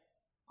of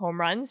home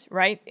runs,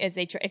 right? If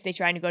they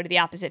try to go to the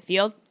opposite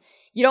field,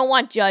 you don't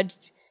want Judge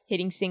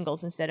hitting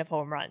singles instead of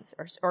home runs,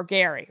 or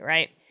Gary,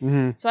 right?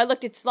 Mm-hmm. So I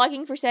looked at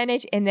slugging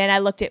percentage, and then I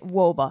looked at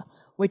WOBA,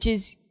 which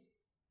is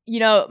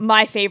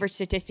my favorite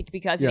statistic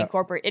because it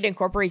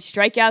incorporates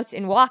strikeouts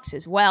and walks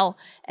as well,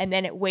 and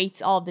then it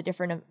weights all the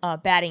different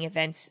batting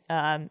events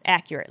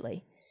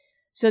accurately.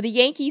 So the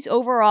Yankees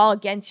overall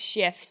against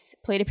shifts,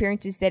 plate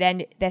appearances that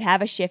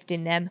have a shift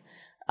in them,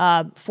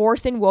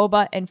 4th in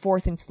WOBA and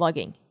 4th in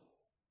slugging.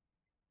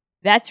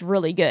 That's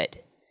really good.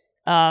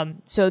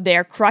 So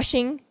they're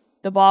crushing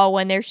the ball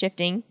when they're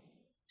shifting.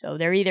 So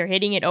they're either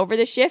hitting it over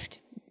the shift,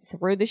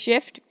 through the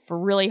shift for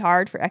really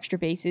hard for extra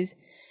bases,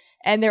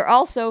 and they're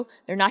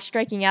not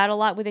striking out a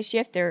lot with a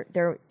shift.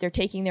 They're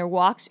taking their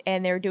walks,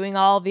 and they're doing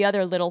all the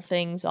other little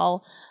things,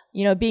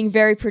 being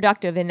very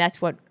productive, and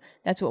that's what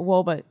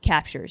WOBA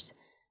captures.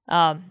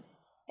 And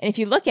if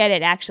you look at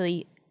it,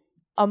 actually,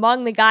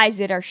 among the guys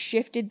that are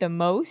shifted the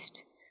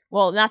most,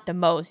 well, not the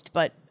most,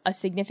 but a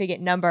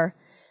significant number,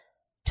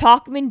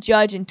 Tauchman,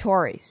 Judge, and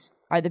Torres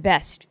are the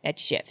best at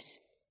shifts.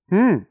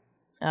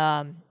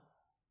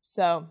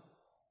 So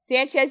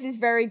Sanchez is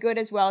very good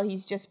as well.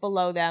 He's just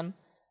below them.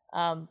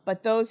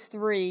 But those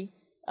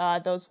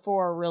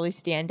four really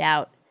stand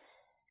out.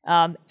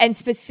 And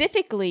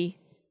specifically,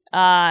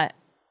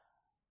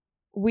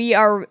 we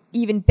are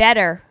even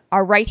better,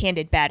 our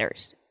right-handed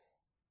batters,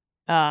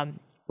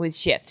 with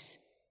shifts.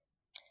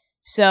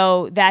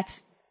 So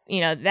that's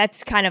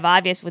kind of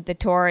obvious with the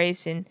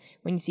Torres, and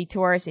when you see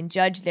Torres and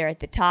Judge there at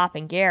the top,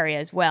 and Gary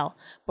as well.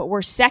 But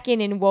we're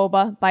second in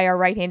WOBA by our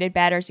right-handed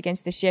batters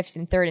against the shifts,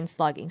 and third in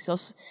slugging. So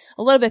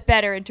a little bit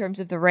better in terms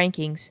of the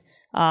rankings,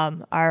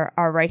 our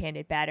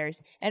right-handed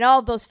batters. And all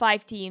of those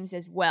 5 teams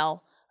as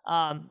well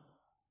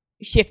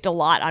shift a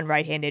lot on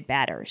right-handed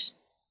batters.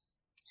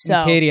 So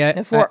and Katie,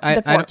 the four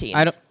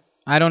teams.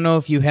 I don't know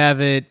if you have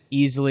it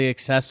easily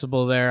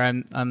accessible there.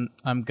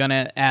 I'm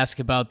gonna ask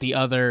about the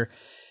other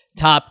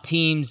top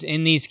teams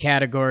in these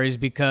categories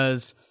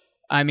because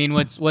I mean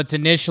what's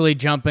initially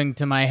jumping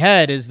to my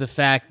head is the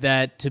fact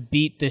that to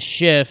beat the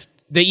shift,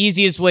 the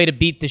easiest way to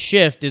beat the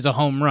shift is a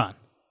home run.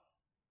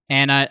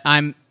 And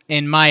I'm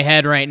in my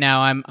head right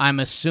now, I'm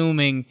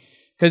assuming,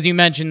 because you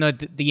mentioned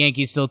that the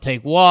Yankees still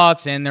take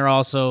walks and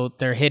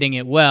they're hitting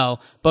it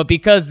well, but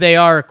because they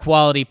are a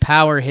quality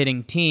power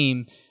hitting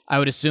team, I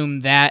would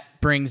assume that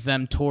brings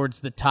them towards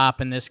the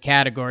top in this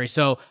category.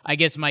 So I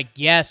guess my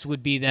guess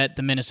would be that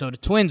the Minnesota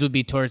Twins would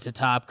be towards the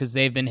top because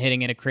they've been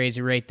hitting at a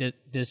crazy rate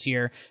this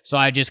year. So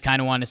I just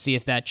kind of want to see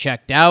if that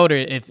checked out or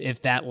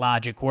if that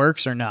logic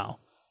works or no.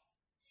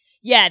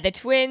 Yeah, the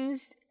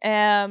Twins,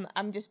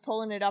 I'm just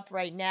pulling it up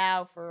right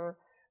now for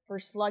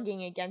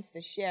slugging against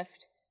the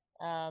shift.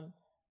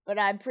 But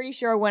I'm pretty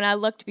sure when I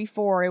looked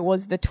before, it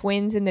was the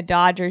Twins and the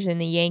Dodgers and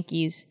the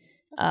Yankees.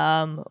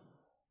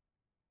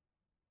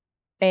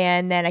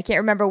 And then I can't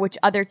remember which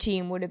other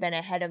team would have been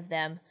ahead of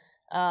them.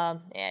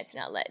 It's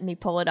not letting me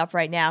pull it up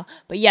right now.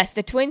 But yes,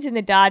 the Twins and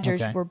the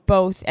Dodgers were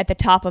both at the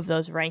top of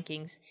those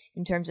rankings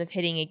in terms of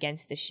hitting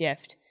against the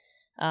shift.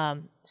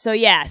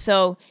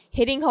 So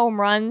hitting home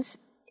runs,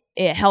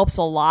 it helps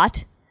a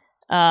lot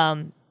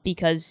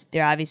because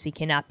they obviously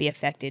cannot be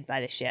affected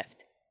by the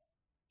shift.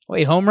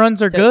 Wait, home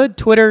runs are good?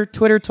 Twitter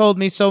told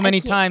me so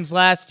many times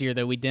last year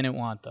that we didn't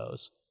want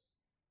those.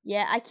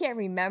 Yeah, I can't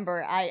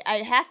remember.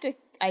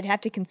 I'd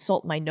have to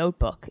consult my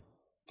notebook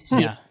to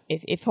see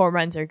if home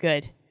runs are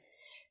good.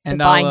 The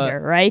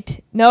binder,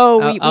 right? No,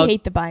 we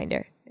hate the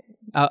binder.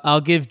 I'll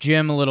give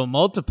Jim a little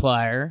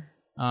multiplier.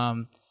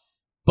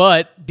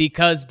 But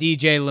because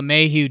DJ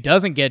LeMahieu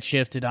doesn't get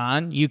shifted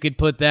on, you could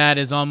put that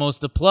as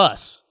almost a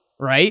plus,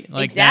 right?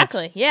 Like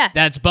exactly,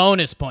 That's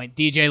bonus point.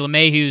 DJ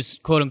LeMahieu's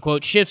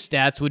quote-unquote shift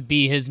stats would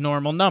be his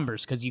normal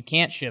numbers because you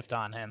can't shift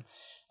on him.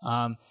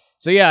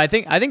 So yeah, I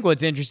think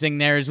what's interesting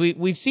there is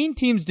we've seen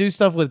teams do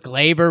stuff with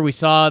Glaber. We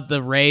saw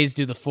the Rays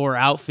do the 4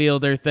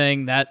 outfielder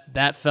thing.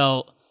 That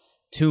felt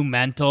too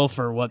mental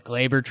for what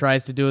Glaber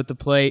tries to do at the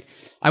plate.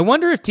 I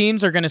wonder if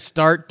teams are going to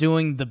start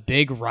doing the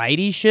big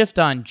righty shift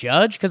on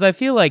Judge because I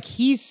feel like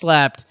he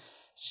slapped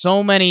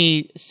so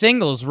many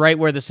singles right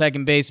where the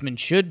second baseman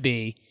should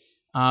be.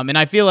 And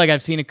I feel like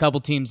I've seen a couple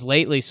teams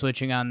lately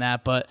switching on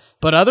that, but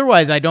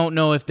otherwise I don't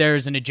know if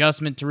there's an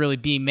adjustment to really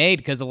be made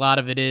because a lot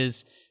of it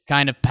is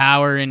kind of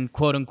power and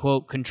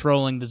quote-unquote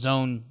controlling the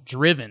zone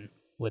driven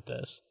with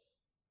this.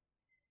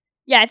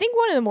 Yeah, I think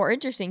one of the more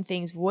interesting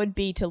things would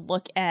be to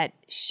look at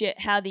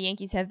how the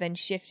Yankees have been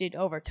shifted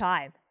over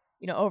time,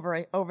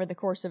 over the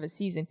course of a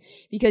season,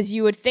 because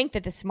you would think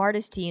that the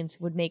smartest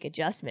teams would make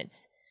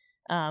adjustments.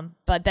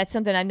 But that's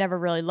something I've never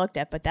really looked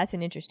at, but that's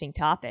an interesting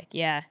topic.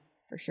 Yeah,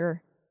 for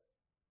sure.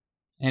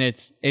 And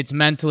it's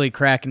mentally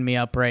cracking me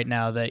up right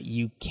now that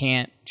you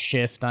can't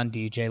shift on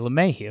DJ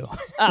LeMahieu.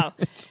 Oh,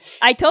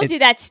 I told you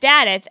that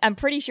stat. I'm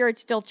pretty sure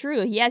it's still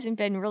true. He hasn't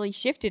been really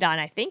shifted on.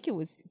 I think it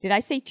was, did I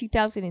say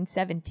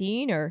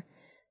 2017 or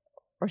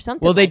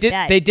something well, they like did,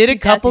 that? They did a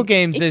couple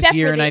games this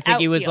year, and I think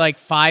outfield. he was like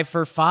 5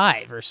 for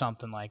 5 or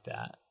something like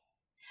that.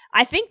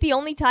 I think the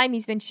only time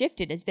he's been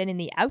shifted has been in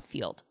the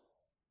outfield.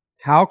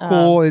 How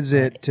cool is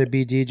it to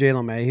be DJ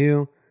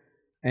LeMahieu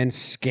and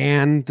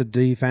scan the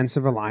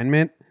defensive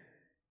alignment?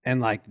 And,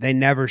 like, they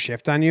never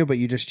shift on you, but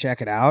you just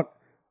check it out.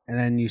 And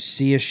then you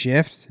see a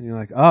shift, and you're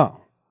like,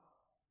 oh,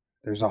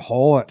 there's a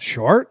hole at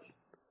short?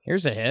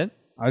 Here's a hit.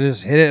 I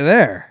just hit it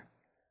there.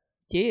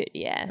 Dude,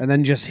 yeah. And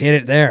then just hit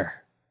it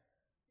there.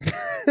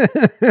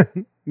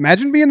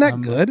 Imagine being that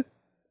good.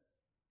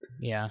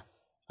 Yeah.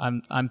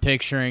 I'm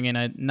picturing in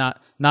a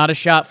not a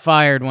shot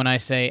fired when I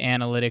say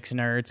analytics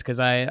nerds because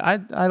I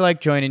like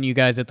joining you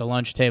guys at the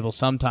lunch table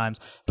sometimes,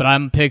 but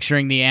I'm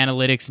picturing the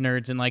analytics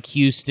nerds in like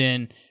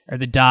Houston or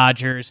the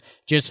Dodgers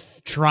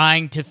just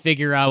trying to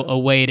figure out a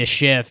way to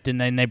shift,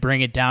 and then they bring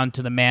it down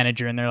to the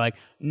manager and they're like,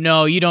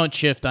 "No, you don't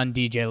shift on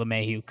DJ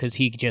LeMahieu because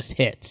he just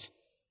hits."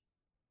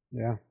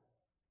 Yeah,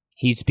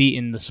 he's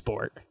beaten the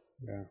sport.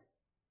 Yeah,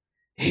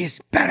 he's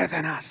better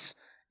than us.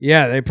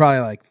 Yeah, they probably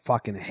like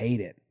fucking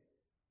hate it.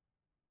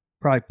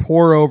 Probably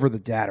pour over the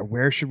data.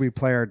 Where should we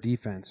play our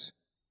defense?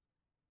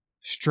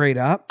 Straight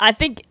up? I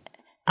think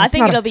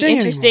it'll be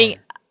interesting.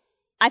 Anymore.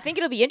 I think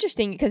it'll be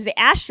interesting because the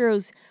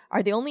Astros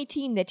are the only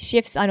team that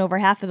shifts on over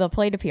half of the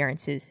plate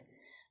appearances.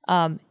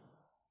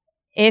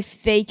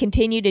 If they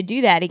continue to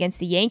do that against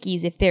the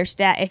Yankees, if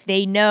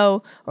they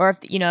know, or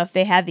if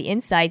they have the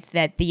insights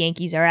that the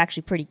Yankees are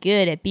actually pretty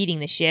good at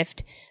beating the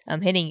shift,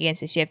 hitting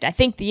against the shift, I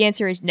think the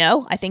answer is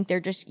no. I think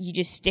you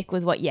just stick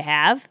with what you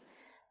have,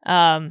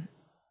 and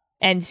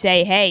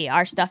say, hey,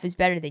 our stuff is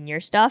better than your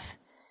stuff,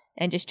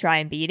 and just try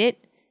and beat it.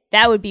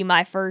 That would be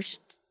my first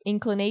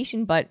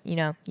inclination, but you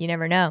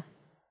never know.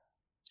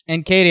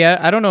 And Katie,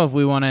 I don't know if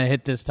we want to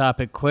hit this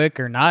topic quick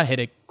or not hit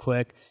it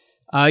quick.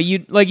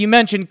 You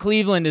mentioned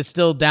Cleveland is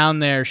still down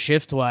there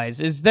shift-wise.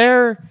 Has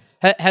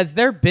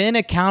there been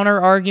a counter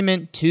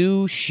argument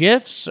to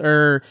shifts,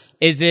 or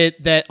is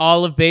it that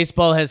all of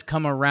baseball has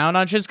come around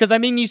on shifts? Because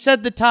you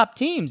said the top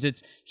teams.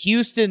 It's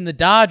Houston, the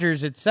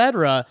Dodgers,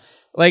 etc.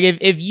 Like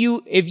if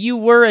you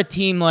were a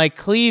team like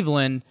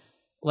Cleveland,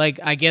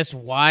 I guess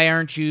why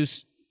aren't you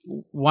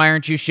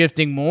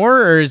shifting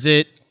more, or is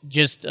it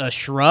just a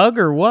shrug,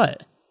 or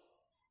what?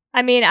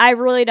 I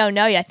really don't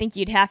know. I think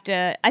you'd have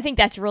to. I think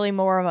that's really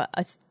more of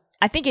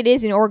I think it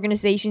is an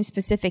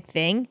organization-specific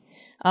thing,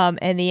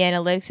 and the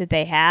analytics that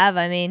they have.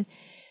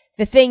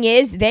 The thing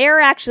is, they're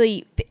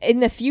actually, in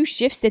the few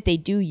shifts that they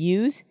do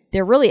use,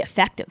 they're really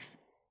effective.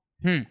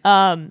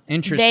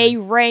 Interesting. They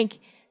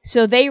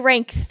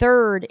rank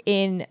third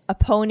in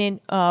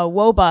opponent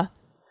WOBA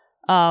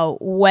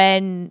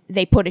when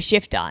they put a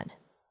shift on.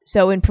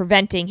 So in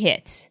preventing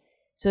hits.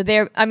 So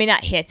they're,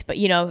 not hits, but,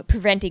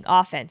 preventing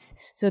offense.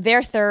 So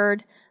they're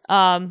third.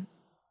 The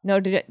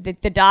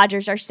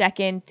Dodgers are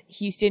second.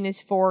 Houston is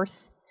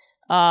fourth.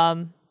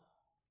 Tampa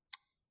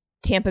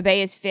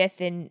Bay is fifth,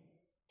 and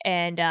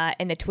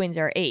the Twins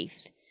are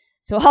eighth.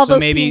 So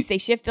those teams, they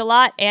shift a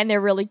lot, and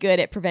they're really good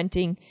at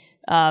preventing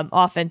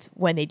offense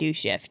when they do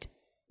shift.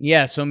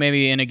 Yeah, so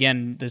maybe, and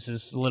again, this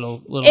is a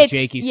little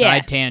jakey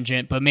side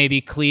tangent, but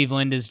maybe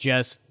Cleveland is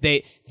just,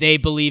 they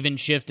believe in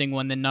shifting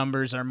when the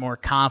numbers are more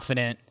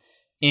confident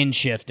in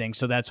shifting,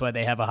 so that's why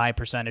they have a high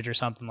percentage or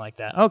something like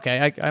that.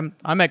 Okay,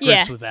 I'm at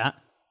grips with that.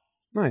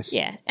 Nice.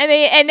 Yeah, and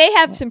they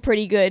have some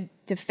pretty good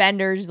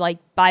defenders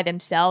by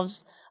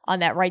themselves on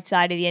that right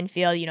side of the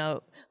infield.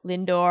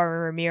 Lindor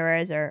or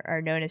Ramirez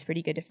are known as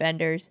pretty good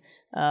defenders.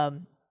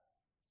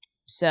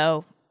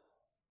 So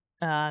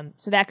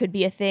that could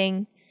be a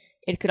thing.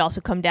 It could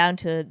also come down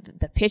to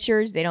the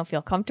pitchers. They don't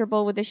feel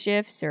comfortable with the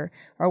shifts or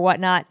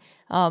whatnot.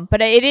 But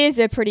it is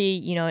a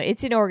pretty,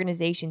 it's an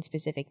organization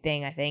specific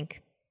thing, I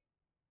think.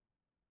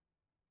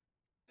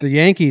 The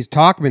Yankees,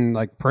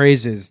 Talkman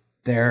praises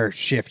their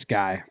shift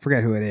guy. I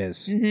forget who it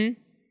is. Mm-hmm.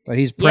 But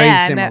he's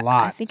praised him a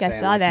lot. I think I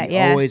saw that,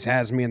 yeah. He always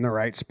has me in the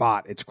right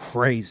spot. It's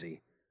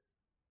crazy.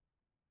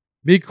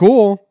 Be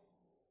cool.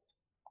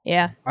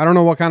 Yeah. I don't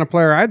know what kind of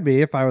player I'd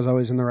be if I was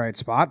always in the right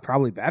spot.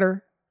 Probably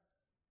better.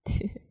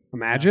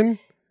 Imagine.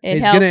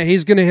 He's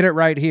gonna hit it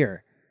right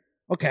here.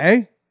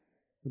 Okay.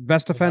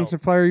 Best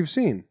defensive player you've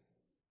seen.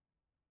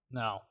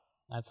 No,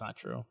 that's not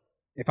true.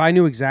 If I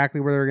knew exactly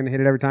where they were going to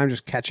hit it every time,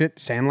 just catch it,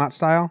 Sandlot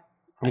style,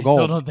 I'm gold.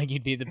 I still don't think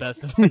he'd be the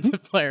best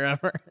defensive player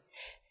ever.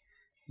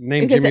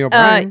 Name Jimmy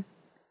O'Brien.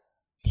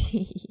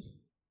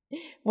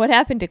 What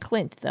happened to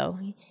Clint, though?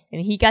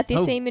 And he got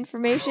the same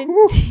information?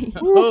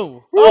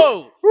 Oh!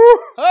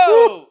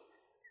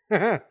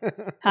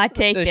 Hot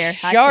take there.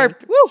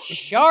 Sharp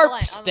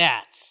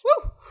stats.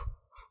 Woo.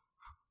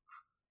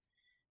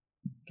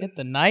 Get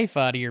the knife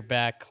out of your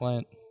back,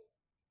 Clint.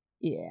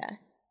 Yeah.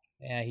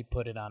 Yeah, he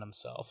put it on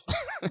himself.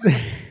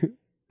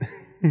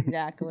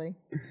 Exactly.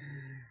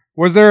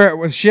 Was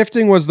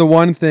shifting was the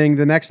one thing.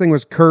 The next thing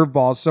was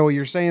curveballs. So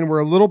you're saying we're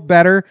a little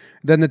better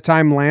than the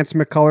time Lance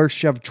McCullers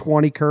shoved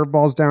 20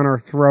 curveballs down our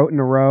throat in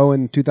a row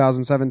in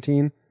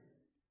 2017?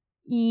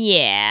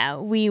 Yeah,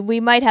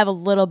 we might have a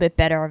little bit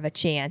better of a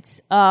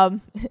chance.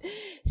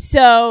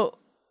 So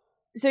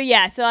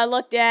I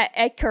looked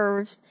at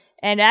curves,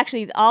 and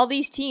actually all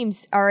these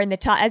teams are in the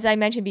top, as I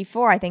mentioned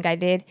before, I think I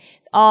did.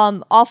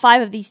 All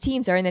 5 of these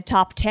teams are in the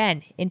top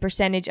 10 in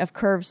percentage of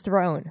curves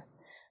thrown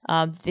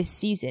this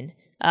season.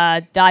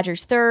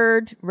 Dodgers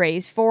 3rd,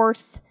 Rays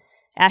 4th,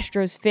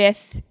 Astros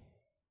 5th,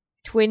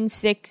 Twins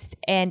 6th,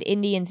 and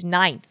Indians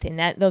 9th.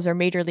 And those are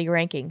major league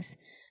rankings.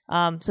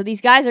 So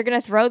these guys are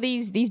going to throw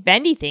these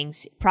bendy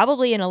things,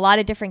 probably in a lot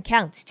of different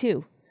counts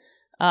too.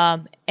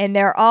 And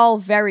they're all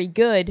very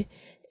good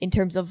in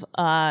terms of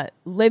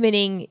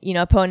limiting,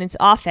 opponents'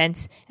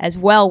 offense as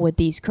well with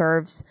these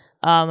curves.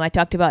 I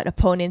talked about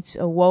opponents'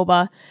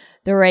 WOBA.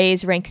 The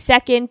Rays rank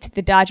 2nd,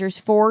 the Dodgers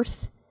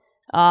 4th,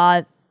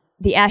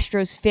 the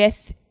Astros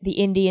 5th, the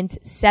Indians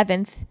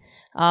 7th.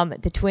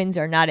 The Twins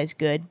are not as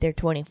good; they're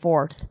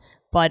 24th.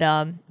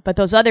 But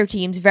those other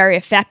teams very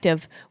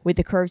effective with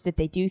the curves that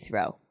they do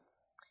throw.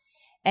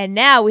 And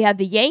now we have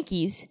the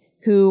Yankees,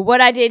 who,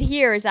 what I did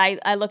here is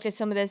I looked at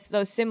some of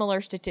those similar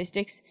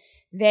statistics.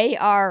 They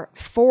are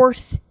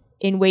 4th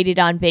in weighted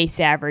on base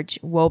average,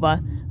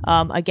 WOBA,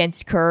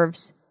 against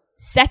curves.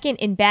 2nd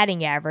in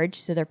batting average,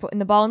 so they're putting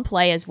the ball in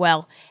play as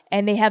well.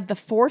 And they have the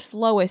 4th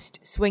lowest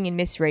swing and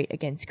miss rate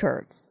against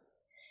curves,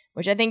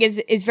 which I think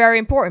is very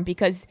important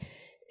because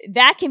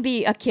that can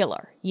be a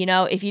killer.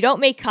 If you don't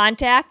make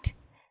contact,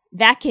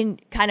 that can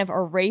kind of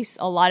erase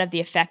a lot of the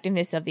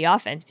effectiveness of the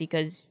offense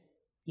because,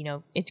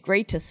 it's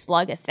great to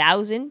slug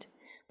 1,000,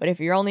 but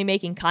if you're only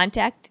making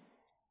contact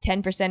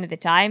 10% of the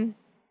time,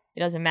 it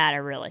doesn't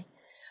matter really.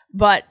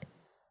 But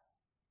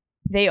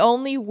they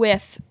only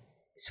whiff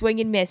swing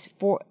and miss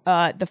for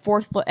at the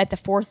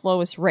fourth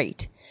lowest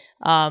rate.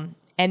 And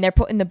they're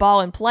putting the ball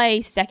in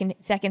play second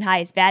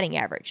highest batting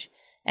average.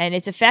 And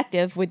it's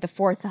effective with the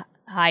fourth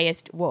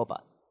highest WOBA.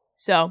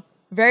 So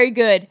very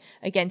good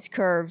against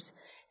curves.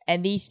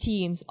 And these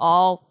teams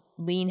all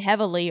lean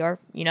heavily or,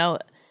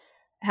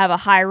 have a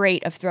high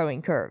rate of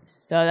throwing curves.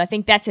 So I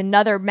think that's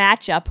another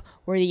matchup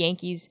where the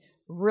Yankees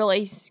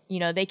really,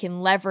 they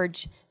can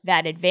leverage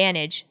that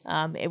advantage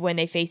when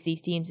they face these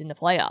teams in the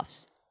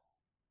playoffs.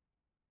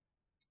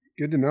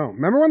 Good to know.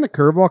 Remember when the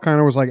curveball kind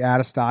of was like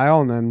out of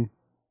style and then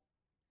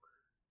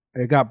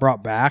it got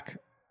brought back?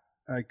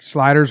 Like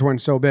sliders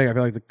went so big, I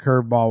feel like the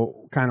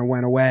curveball kind of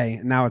went away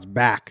and now it's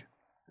back.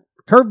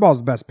 Curveball is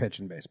the best pitch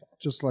in baseball.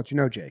 Just to let you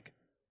know, Jake.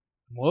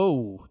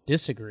 Whoa,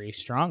 disagree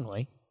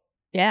strongly.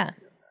 Yeah.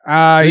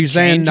 You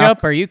saying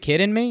changeup? Are you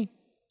kidding me?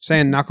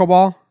 Saying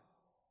knuckleball?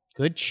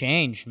 Good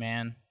change,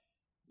 man.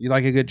 You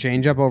like a good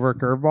changeup over a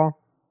curveball?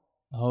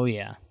 Oh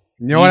yeah.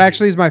 You know what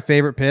actually is my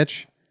favorite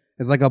pitch?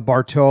 It's like a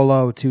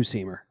Bartolo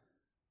two-seamer.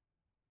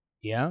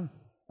 Yeah.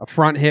 A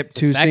front hip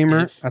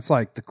two-seamer. That's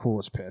like the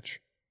coolest pitch.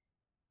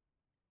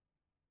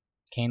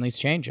 Canley's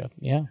changeup.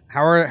 Yeah.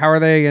 How are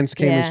they against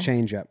Canley's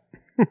changeup?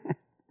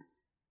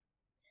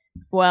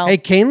 Well, hey,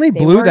 Canley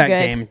blew that good.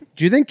 game.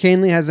 Do you think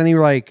Canley has any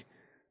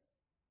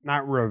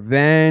not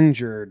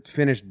revenge or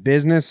finished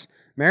business?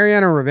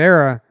 Mariano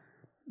Rivera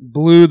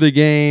blew the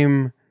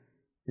game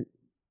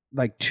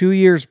 2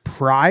 years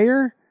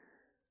prior.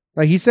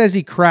 He says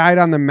he cried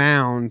on the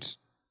mound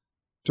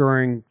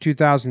during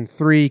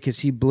 2003 because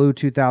he blew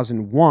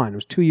 2001. It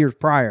was 2 years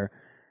prior.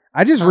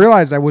 I just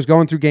realized I was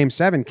going through Game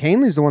 7.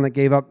 Canley's the one that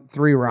gave up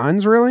 3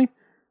 runs, really.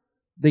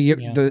 They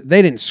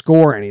didn't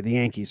score any, the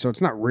Yankees, so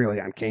it's not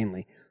really on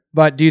Canley.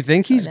 But do you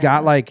think he's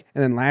got and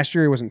then last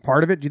year he wasn't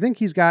part of it, do you think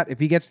he's got, if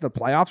he gets to the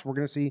playoffs, we're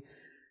going to see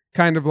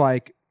kind of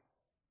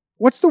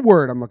what's the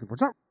word I'm looking for?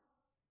 It's not.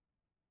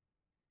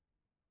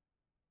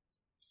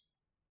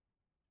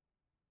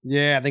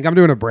 Yeah, I think I'm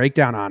doing a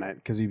breakdown on it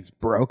because he's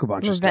broke a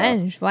bunch of stuff.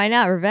 Revenge. Why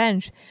not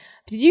revenge?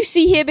 Did you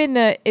see him in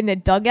the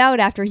dugout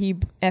after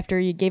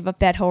he gave up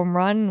that home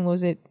run?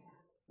 Was it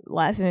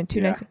last in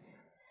 2 nights?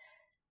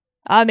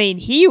 I mean,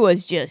 he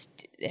was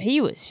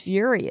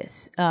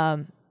furious.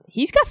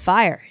 He's got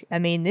fire. I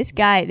mean, this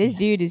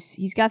dude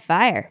he's got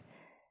fire.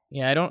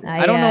 Yeah, I don't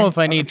know if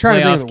I need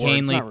playoff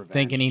Canley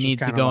thinking he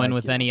needs to go in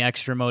with any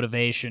extra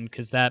motivation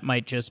because that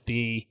might just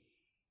be.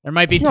 There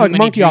might be too many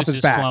monkey off juices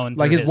his back. flowing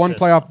Like through his one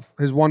system.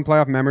 his one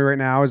playoff memory right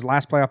now, his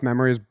last playoff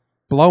memory is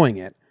blowing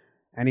it,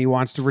 and he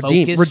wants to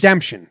redeem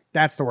redemption.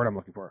 That's the word I'm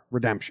looking for.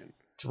 Redemption.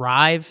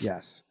 Drive.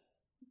 Yes.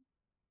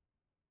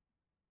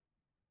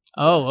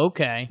 Oh,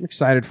 okay. I'm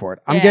excited for it.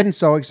 I'm getting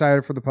so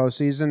excited for the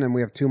postseason, and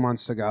we have 2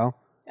 months to go.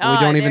 And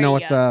we don't even know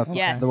what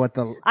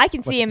the I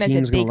can see him as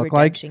a big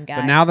redemption guy.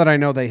 But now that I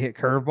know they hit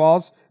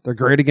curveballs, they're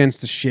great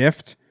against the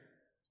shift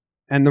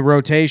and the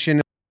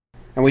rotation.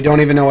 And we don't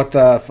even know what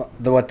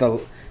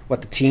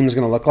the team's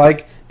going to look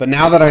like. But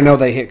now that I know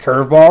they hit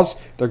curveballs,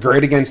 they're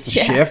great against the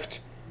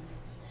shift.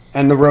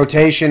 And the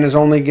rotation is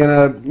only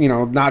going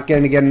to, not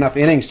going to get enough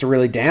innings to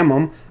really damn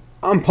them.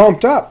 I'm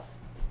pumped up.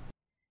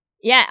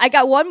 Yeah, I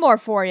got one more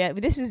for you.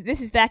 This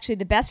is actually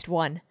the best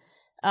one.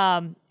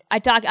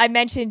 I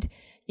mentioned,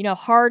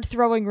 hard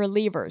throwing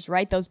relievers,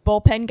 right? Those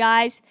bullpen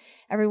guys.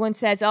 Everyone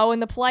says, "Oh, in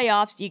the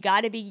playoffs, you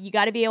got to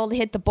be able to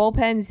hit the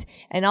bullpens."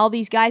 And all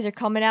these guys are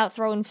coming out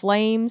throwing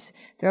flames,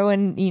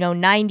 throwing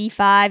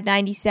 95,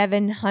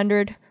 97,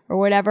 100 or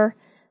whatever.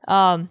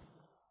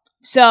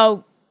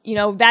 So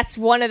that's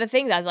one of the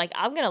things I was like,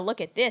 I'm going to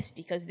look at this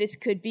because this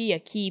could be a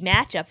key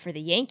matchup for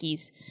the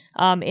Yankees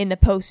in the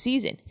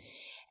postseason.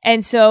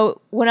 And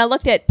so when I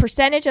looked at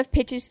percentage of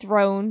pitches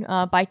thrown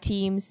by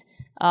teams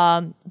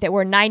that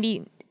were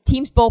 90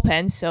 teams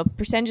bullpens, so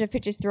percentage of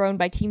pitches thrown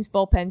by teams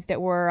bullpens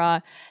that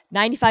were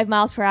 95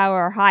 miles per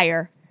hour or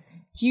higher,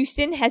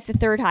 Houston has the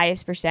 3rd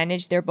highest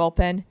percentage, their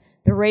bullpen.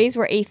 The Rays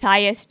were 8th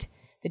highest.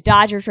 The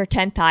Dodgers were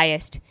 10th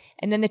highest.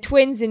 And then the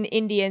Twins and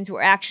Indians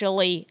were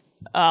actually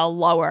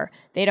lower.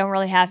 They don't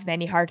really have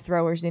many hard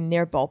throwers in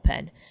their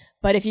bullpen.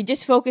 But if you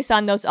just focus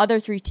on those other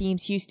 3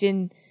 teams,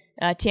 Houston,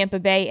 Tampa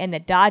Bay, and the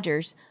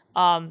Dodgers,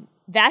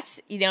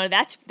 that's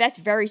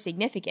very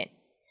significant.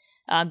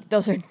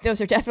 Those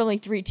are definitely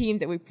 3 teams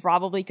that we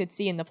probably could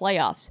see in the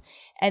playoffs.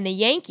 And the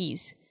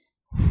Yankees,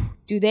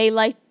 do they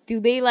like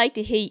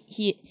to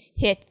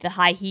hit the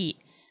high heat?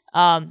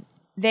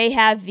 They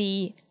have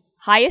the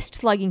highest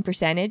slugging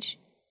percentage,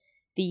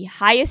 the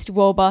highest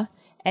WOBA,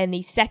 and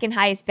the 2nd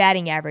highest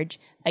batting average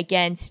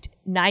against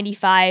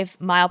 95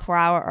 mile per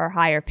hour or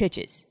higher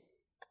pitches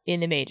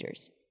in the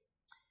majors.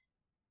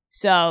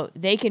 So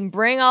they can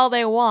bring all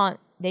they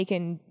want. They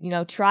can,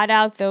 trot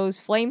out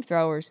those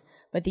flamethrowers.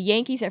 But the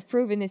Yankees have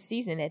proven this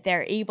season that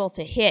they're able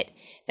to hit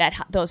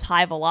those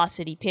high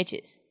velocity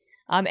pitches.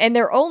 And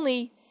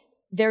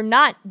they're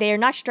not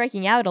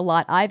striking out a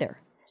lot either.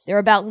 They're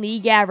about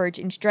league average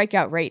in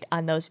strikeout rate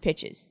on those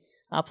pitches,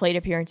 plate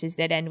appearances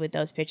that end with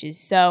those pitches.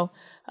 So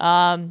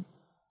I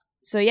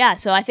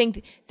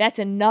think that's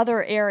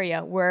another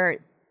area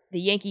where the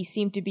Yankees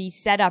seem to be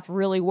set up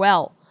really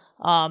well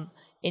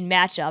in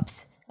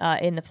matchups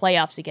in the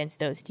playoffs against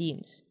those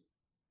teams.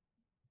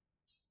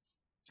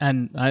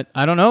 And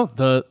I don't know,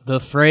 the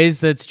phrase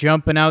that's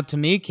jumping out to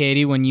me,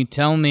 Katie, when you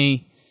tell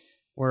me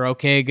we're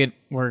good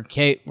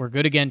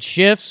against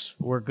shifts,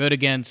 we're good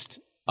against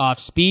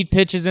off-speed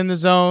pitches in the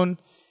zone,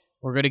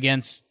 we're good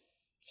against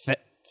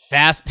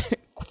fast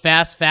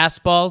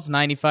fastballs,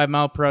 95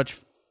 mile per hour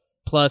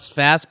plus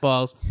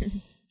fastballs.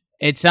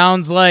 It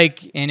sounds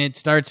like, and it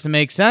starts to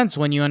make sense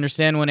when you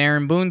understand when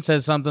Aaron Boone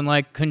says something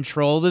like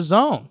control the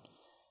zone.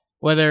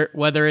 Whether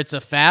it's a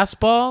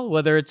fastball,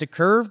 whether it's a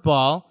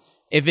curveball,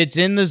 if it's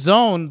in the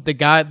zone,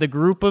 the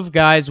group of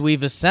guys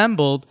we've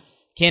assembled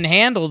can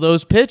handle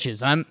those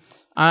pitches. I'm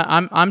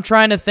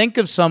trying to think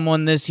of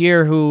someone this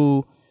year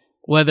who,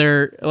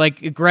 whether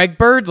like Greg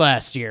Bird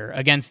last year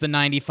against the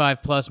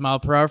 95 plus mile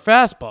per hour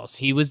fastballs,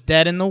 he was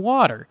dead in the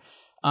water.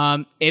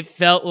 It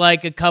felt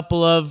like a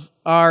couple of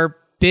our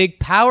big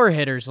power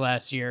hitters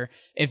last year,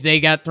 if they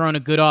got thrown a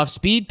good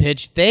off-speed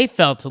pitch, they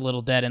felt a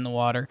little dead in the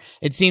water.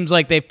 It seems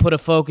like they've put a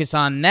focus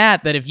on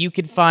that if you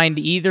could find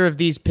either of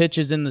these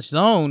pitches in the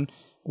zone,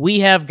 we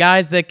have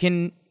guys that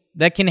can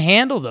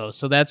handle those.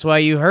 So that's why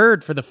you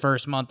heard for the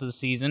first month of the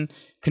season,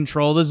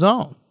 control the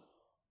zone.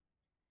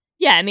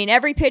 Yeah, I mean,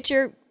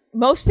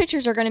 most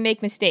pitchers are going to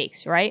make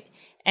mistakes, right?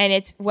 And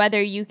it's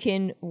whether you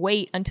can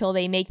wait until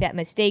they make that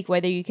mistake,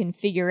 whether you can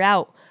figure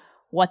out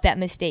what that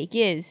mistake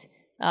is,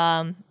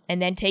 and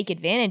then take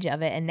advantage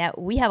of it. And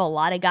that we have a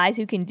lot of guys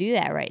who can do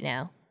that right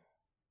now.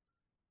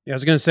 Yeah, I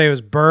was going to say it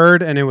was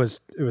Bird, and it was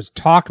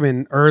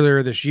Tauchman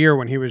earlier this year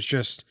when he was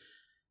just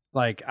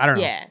like, I don't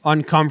know,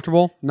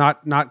 uncomfortable,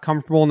 not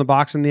comfortable in the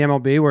box in the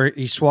MLB, where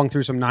he swung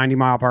through some 90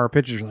 mile per hour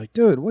pitches. You're like,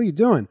 dude, what are you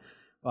doing?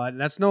 But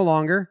that's no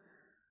longer.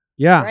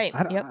 Yeah, right.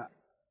 I don't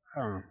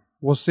know.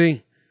 We'll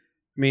see.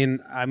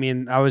 I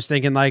mean, I was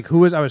thinking like,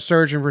 I was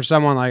searching for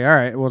someone like, all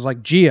right, it was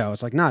like Gio.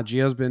 It's like, nah,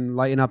 Gio's been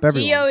lighting up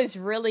everyone. Gio is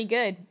really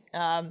good.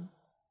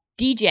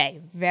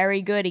 DJ,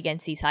 very good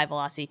against these high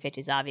velocity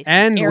pitches, obviously.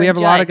 And Aaron we have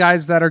Judge, a lot of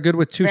guys that are good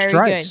with two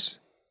strikes. Good.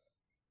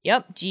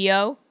 Yep,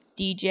 Gio,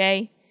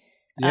 DJ,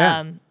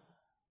 yeah,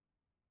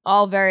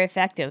 all very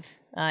effective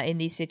in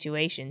these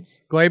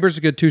situations. Glaber's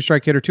a good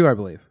two-strike hitter too, I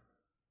believe.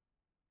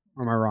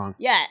 Or am I wrong?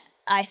 Yeah,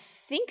 I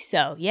think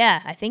so.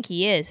 Yeah, I think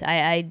he is.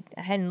 I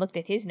hadn't looked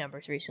at his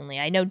numbers recently.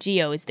 I know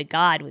Gio is the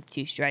god with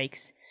two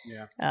strikes.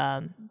 Yeah.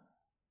 All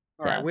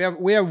right,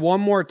 we have one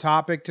more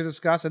topic to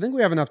discuss. I think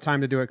we have enough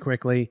time to do it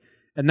quickly,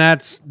 and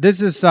this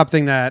is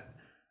something that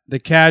the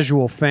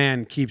casual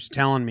fan keeps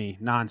telling me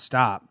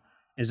nonstop,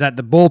 is that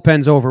the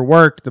bullpen's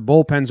overworked. The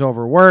bullpen's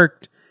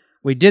overworked.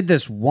 We did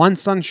this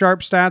once on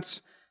Sharp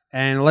Stats,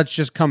 and let's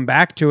just come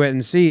back to it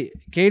and see.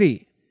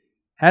 Katie,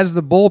 has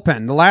the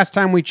bullpen, the last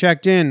time we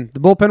checked in, the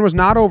bullpen was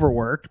not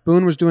overworked.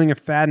 Boone was doing a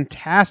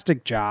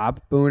fantastic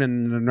job, Boone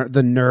and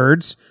the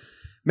nerds,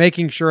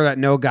 making sure that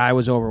no guy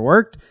was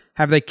overworked.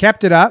 Have they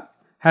kept it up?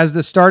 Has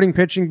the starting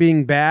pitching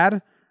being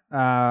bad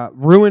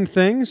ruined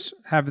things?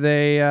 Have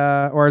they,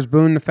 or has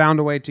Boone found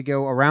a way to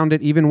go around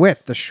it even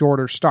with the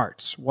shorter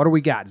starts? What do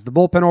we got? Is the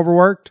bullpen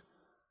overworked?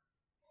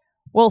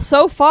 Well,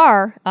 so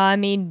far,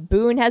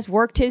 Boone has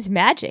worked his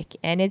magic,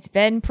 and it's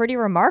been pretty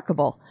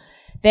remarkable.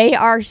 They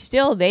are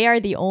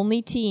the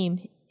only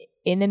team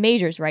in the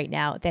majors right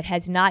now that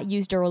has not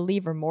used a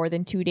reliever more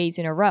than 2 days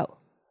in a row.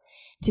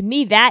 To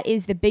me, that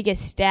is the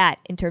biggest stat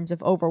in terms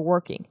of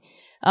overworking.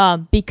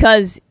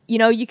 Because,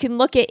 you can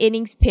look at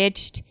innings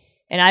pitched,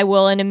 and I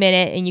will in a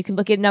minute, and you can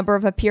look at number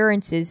of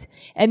appearances,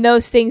 and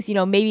those things,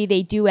 maybe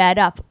they do add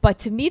up. But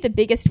to me, the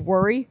biggest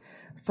worry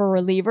for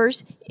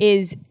relievers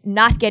is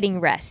not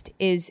getting rest,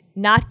 is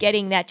not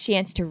getting that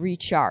chance to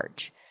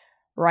recharge,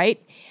 right?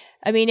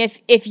 I mean,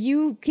 if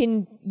you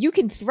can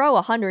throw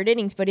 100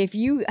 innings, but if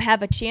you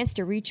have a chance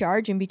to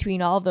recharge in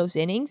between all of those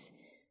innings,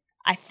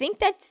 I think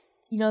that's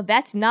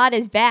not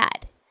as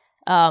bad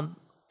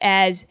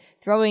as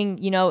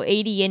throwing,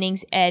 80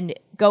 innings and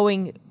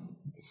going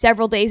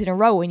several days in a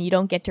row when you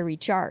don't get to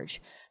recharge.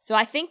 So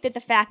I think that the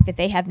fact that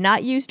they have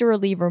not used a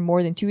reliever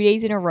more than 2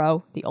 days in a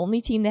row, the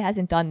only team that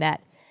hasn't done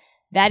that,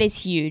 that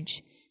is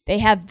huge. They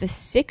have the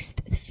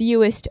 6th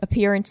fewest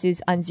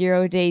appearances on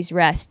 0 days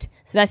rest.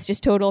 So that's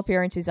just total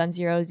appearances on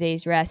 0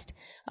 days rest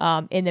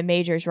in the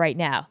majors right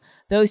now.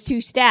 Those two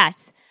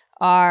stats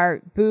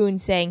are Boone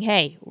saying,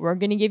 hey, we're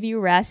going to give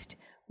you rest.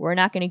 We're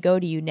not going to go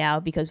to you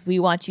now because we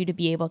want you to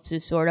be able to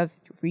sort of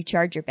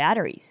recharge your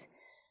batteries.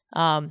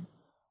 And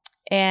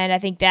I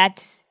think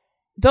that's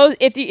those.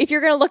 If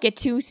you're going to look at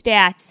two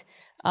stats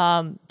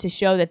to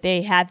show that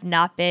they have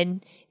not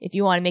been, if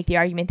you want to make the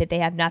argument that they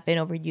have not been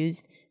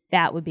overused,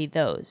 that would be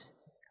those.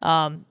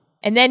 And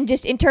then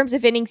just in terms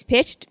of innings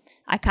pitched,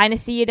 I kind of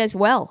see it as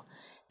well.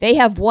 they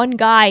have one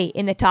guy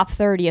in the top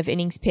 30 of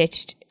innings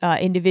pitched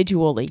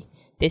individually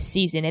this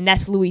season, and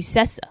that's Luis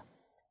Cessa,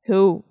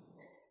 who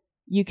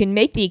you can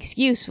make the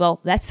excuse,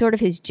 well, that's sort of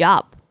his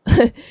job.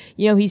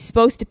 He's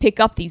supposed to pick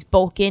up these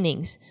bulk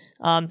innings.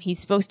 He's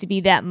supposed to be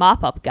that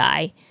mop-up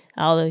guy.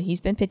 Although he's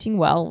been pitching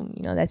well,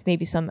 that's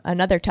maybe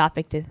another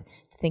topic to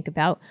think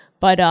about.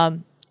 But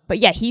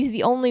yeah, he's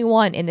the only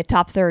one in the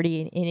top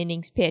 30 in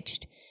innings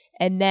pitched.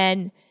 And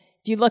then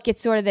if you look at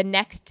sort of the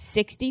next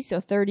 60, so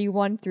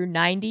 31 through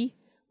 90,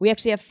 we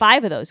actually have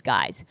 5 of those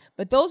guys.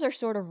 But those are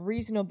sort of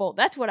reasonable.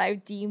 That's what I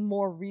deem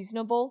more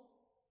reasonable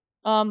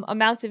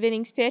amounts of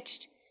innings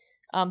pitched.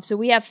 So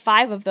we have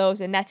 5 of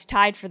those, and that's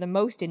tied for the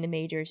most in the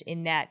majors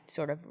in that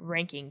sort of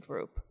ranking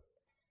group.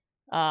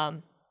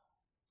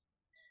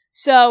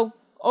 So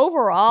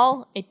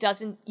overall, it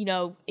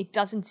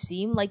doesn't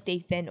seem like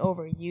they've been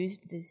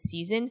overused this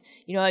season.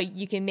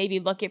 You can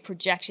maybe look at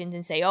projections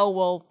and say, oh,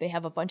 well, they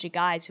have a bunch of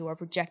guys who are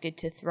projected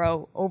to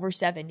throw over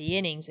 70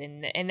 innings,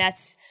 and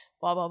that's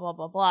blah, blah, blah,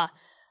 blah, blah.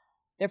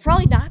 They're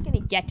probably not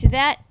going to get to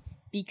that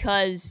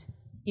because,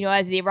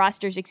 as the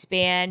rosters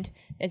expand,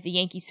 as the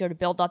Yankees sort of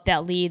build up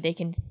that lead, they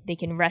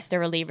can rest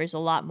their relievers a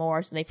lot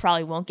more, so they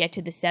probably won't get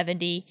to the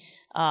 70.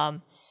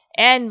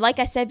 And like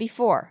I said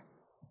before,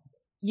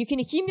 you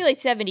can accumulate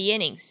 70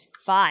 innings,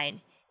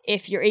 fine,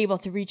 if you're able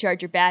to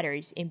recharge your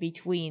batteries in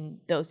between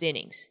those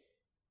innings.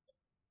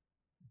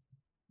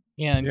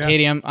 Yeah, and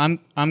Katie,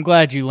 I'm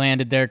glad you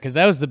landed there because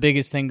that was the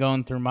biggest thing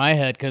going through my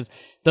head because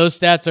those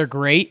stats are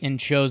great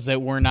and shows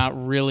that we're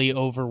not really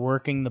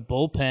overworking the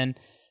bullpen.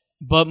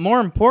 But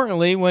more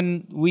importantly,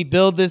 when we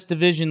build this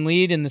division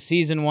lead and the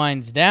season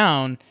winds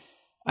down,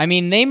 I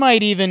mean, they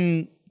might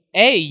even,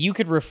 you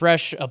could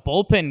refresh a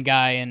bullpen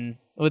guy and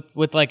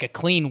with like a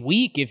clean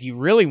week if you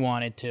really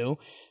wanted to.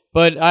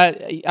 But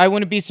I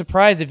wouldn't be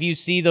surprised if you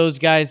see those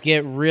guys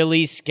get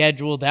really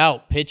scheduled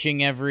out,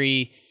 pitching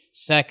every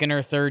second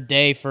or third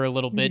day for a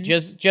little bit,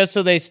 just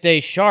so they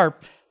stay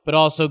sharp, but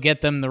also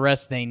get them the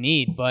rest they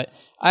need. But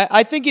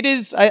I think it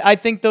is. I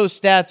think those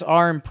stats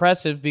are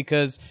impressive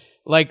because,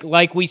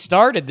 like we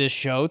started this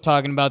show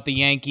talking about the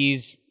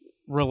Yankees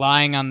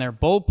relying on their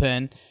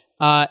bullpen,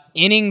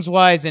 innings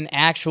wise and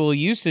actual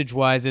usage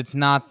wise, it's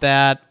not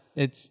that.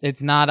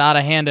 It's not out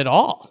of hand at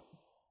all.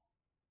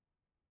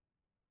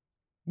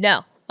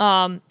 No.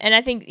 And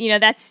I think,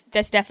 that's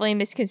definitely a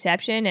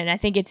misconception. And I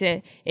think it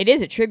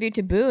is a tribute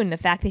to Boone, the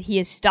fact that he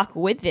is stuck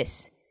with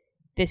this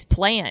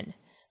plan.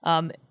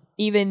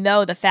 Even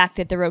though the fact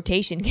that the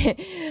rotation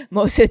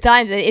most of the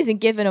times it isn't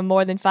given him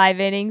more than 5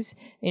 innings,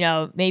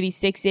 maybe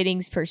 6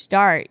 innings per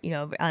start,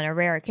 on a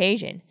rare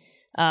occasion.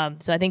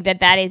 So I think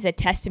that is a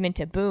testament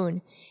to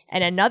Boone.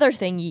 And another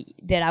thing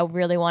that I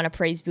really want to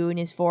praise Boone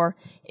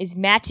is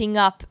matching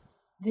up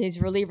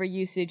his reliever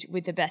usage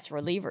with the best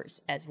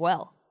relievers as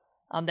well.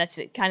 That's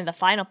kind of the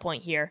final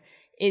point here,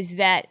 is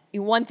that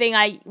one thing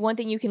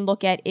you can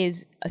look at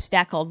is a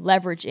stat called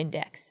leverage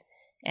index.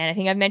 And I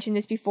think I've mentioned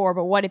this before,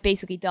 but what it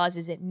basically does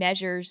is it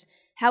measures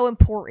how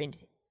important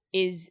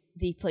is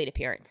the plate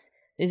appearance.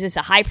 Is this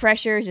a high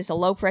pressure? Is this a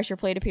low pressure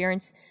plate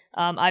appearance?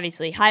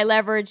 Obviously, high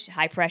leverage,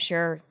 high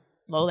pressure,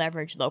 low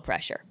leverage, low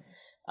pressure.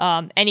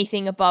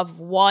 Anything above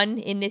 1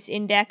 in this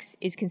index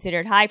is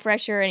considered high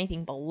pressure.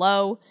 Anything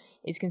below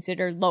is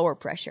considered lower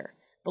pressure,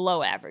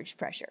 below average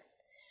pressure.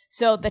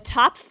 So the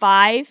top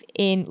 5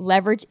 in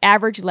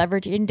average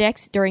leverage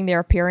index during their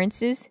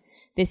appearances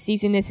this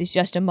season, this is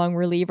just among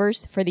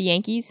relievers for the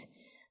Yankees.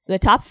 So the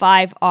top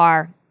 5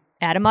 are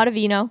Adam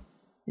Ottavino,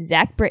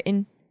 Zach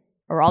Britton,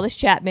 Aroldis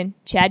Chapman,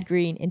 Chad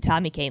Green, and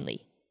Tommy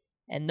Kahnle.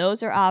 And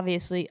those are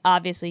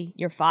obviously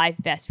your 5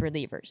 best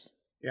relievers.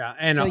 Yeah,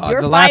 and so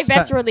your 5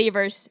 best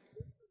relievers.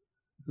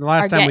 The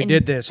last time we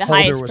did this, the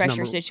Holder highest was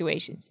pressure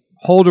situations.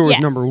 Holder was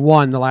number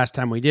 1 the last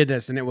time we did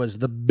this, and it was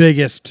the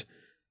biggest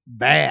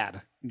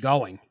bad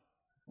going.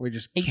 We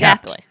just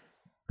kept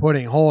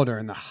putting Holder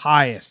in the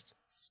highest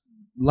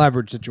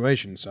leverage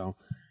situation. So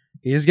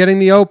he is getting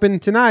the open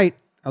tonight,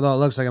 although it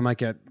looks like it might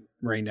get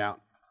rained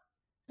out.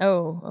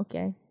 Oh,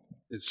 okay.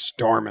 It's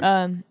storming.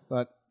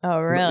 Oh,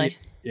 really?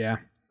 Yeah.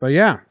 But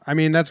yeah, I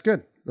mean, that's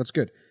good. That's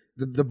good.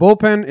 The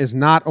bullpen is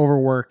not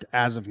overworked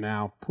as of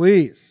now.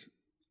 Please.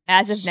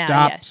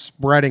 Stop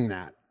spreading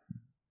that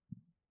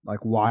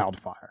like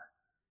wildfire.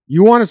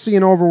 You want to see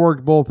an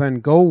overworked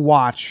bullpen, go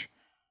watch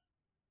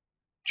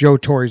Joe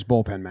Torre's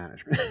bullpen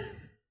management.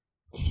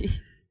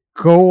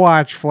 Go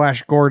watch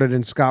Flash Gordon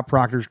and Scott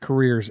Proctor's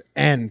careers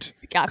end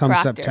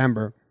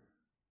September.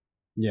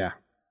 Yeah.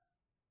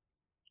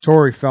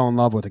 Torre fell in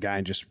love with the guy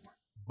and just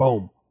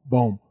boom,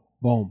 boom,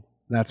 boom.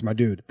 That's my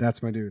dude.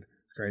 That's my dude.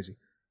 Crazy.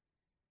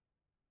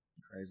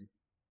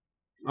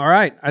 All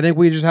right. I think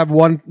we just have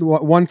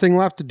one thing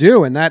left to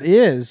do, and that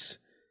is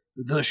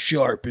the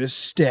sharpest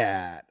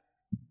stat.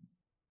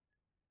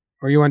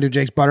 Or you want to do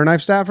Jake's butter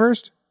knife stat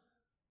first?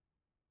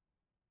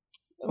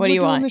 What do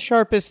you want? The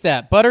sharpest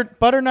stat.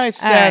 Butter knife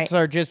stats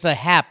are just a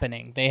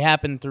happening. They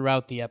happen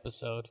throughout the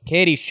episode.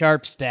 Katie's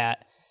sharp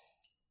stat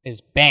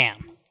is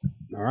bam.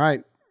 All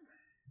right.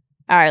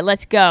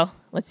 Let's go.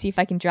 Let's see if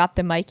I can drop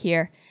the mic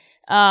here.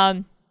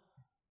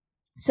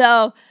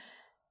 So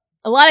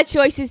a lot of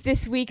choices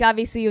this week.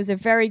 Obviously, it was a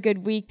very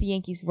good week. The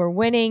Yankees were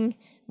winning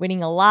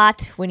a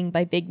lot, winning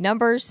by big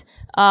numbers.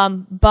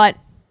 But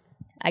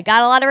I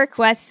got a lot of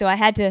requests, so I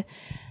have to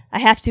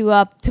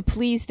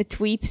please the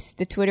tweeps,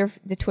 the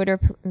Twitter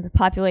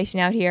population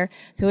out here.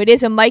 So it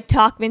is a Mike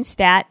Tauchman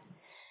stat.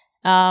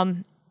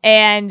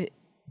 And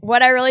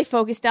what I really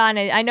focused on,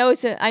 I know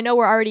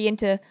we're already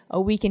into a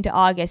week into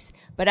August,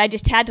 but I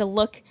just had to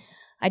look.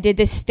 I did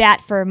this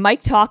stat for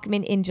Mike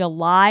Tauchman in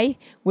July,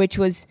 which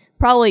was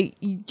probably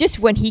just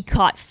when he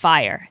caught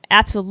fire.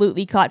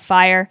 Absolutely caught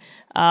fire.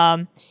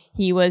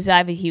 He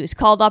was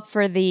called up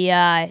for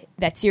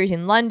that series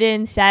in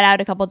London, sat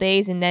out a couple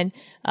days, and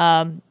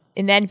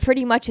then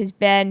pretty much has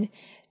been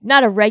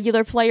not a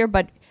regular player,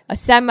 but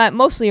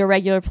mostly a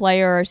regular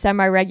player or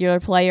semi-regular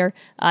player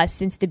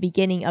since the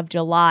beginning of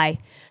July.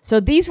 So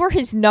these were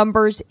his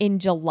numbers in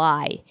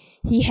July.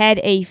 He had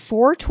a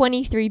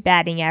 .423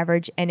 batting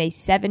average and a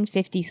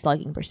 .750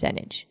 slugging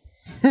percentage.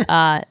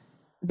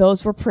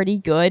 Those were pretty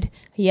good.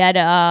 He had,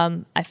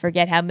 I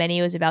forget how many,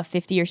 it was about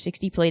 50 or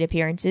 60 plate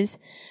appearances.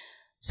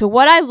 So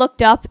what I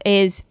looked up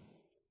is,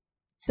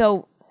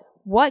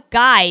 what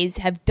guys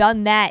have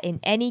done that in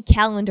any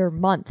calendar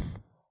month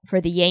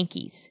for the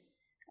Yankees?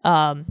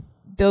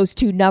 Those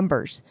two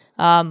numbers,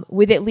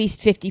 with at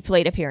least 50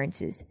 plate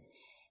appearances.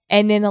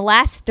 And in the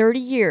last 30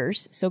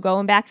 years, so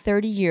going back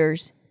 30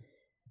 years,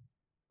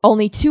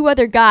 only two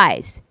other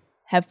guys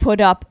have put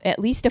up at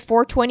least a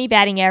 .420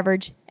 batting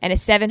average and a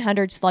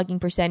 .700 slugging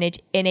percentage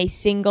in a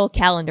single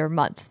calendar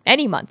month,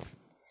 any month.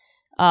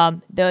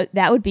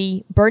 That would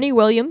be Bernie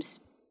Williams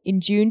in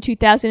June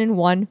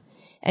 2001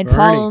 and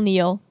Paul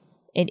O'Neill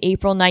in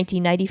April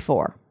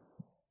 1994.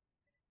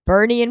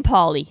 Bernie and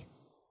Paulie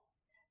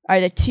are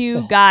the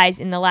two guys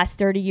in the last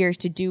 30 years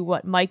to do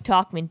what Mike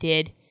Tauchman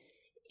did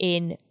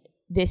in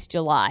this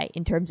July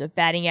in terms of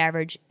batting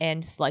average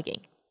and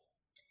slugging.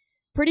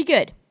 Pretty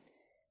good.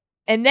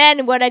 And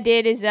then what I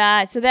did is,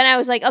 so then I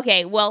was like,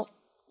 okay, well,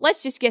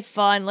 let's just get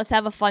fun. Let's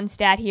have a fun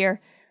stat here.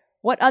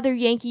 What other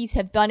Yankees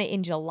have done it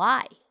in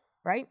July,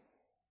 right?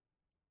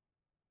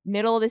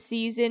 Middle of the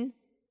season,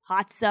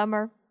 hot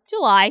summer,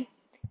 July.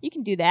 You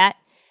can do that.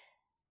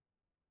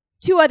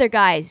 Two other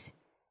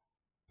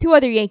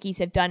Yankees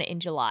have done it in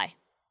July.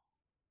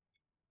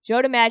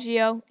 Joe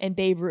DiMaggio and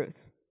Babe Ruth.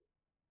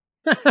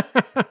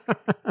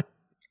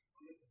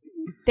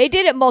 They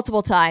did it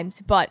multiple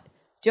times, but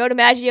Joe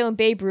DiMaggio and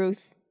Babe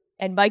Ruth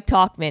and Mike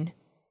Tauchman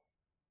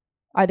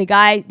are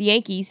the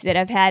Yankees that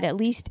have had at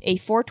least a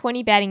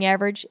 .420 batting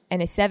average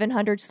and a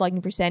 .700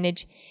 slugging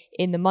percentage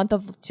in the month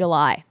of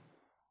July,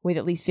 with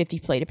at least 50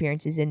 plate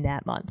appearances in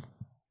that month.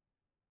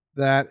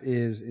 That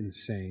is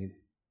insane.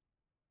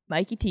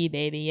 Mikey T,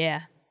 baby,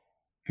 yeah.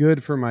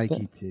 Good for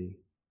Mikey T.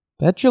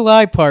 That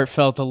July part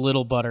felt a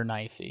little butter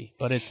knifey,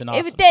 but it's an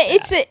awesome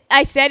fact.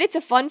 I said it's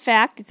a fun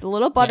fact. It's a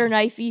little butter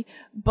knifey,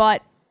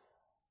 but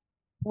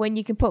when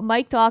you can put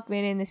Mike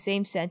Tauchman in the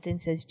same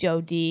sentence as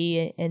Joe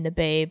D and the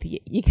Babe,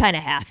 you kind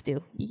of have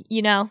to,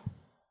 you know?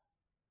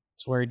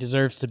 It's where he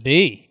deserves to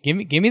be. Give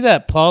me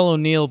that Paul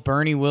O'Neill,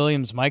 Bernie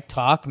Williams, Mike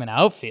Tauchman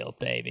outfield,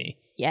 baby.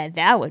 Yeah,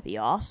 that would be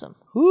awesome.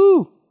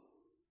 Woo!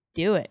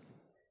 Do it.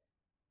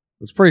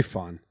 It's pretty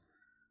fun.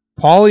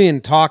 Paulie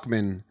and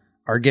Tauchman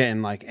are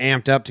getting like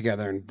amped up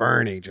together, and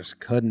Bernie just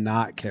could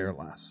not care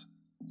less.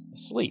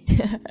 Asleep.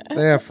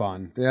 They have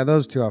fun. Yeah,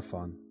 those two have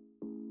fun.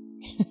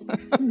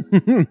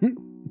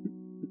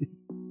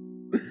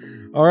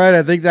 All right,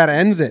 I think that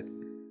ends it.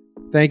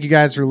 Thank you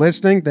guys for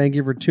listening. Thank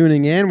you for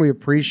tuning in. We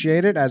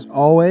appreciate it. As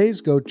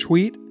always, go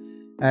tweet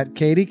at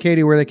Katie.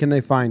 Katie, where can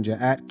they find you?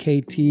 At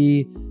KT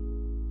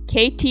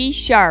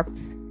Sharp.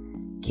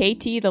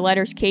 KT, the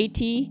letters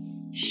KT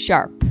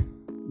Sharp.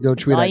 Go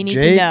tweet at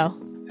Jake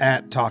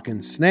at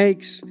Talking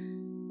Snakes.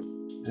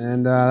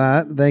 And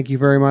thank you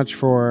very much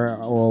for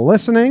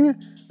listening.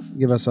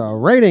 Give us a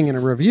rating and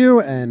a review.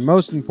 And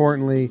most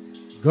importantly,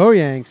 go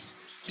Yanks.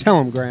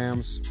 Tell them,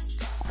 Grams.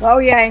 Go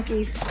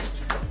Yankees.